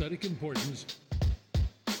 or aesthetic importance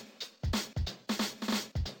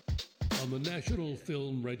on the National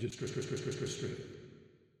Film Registry.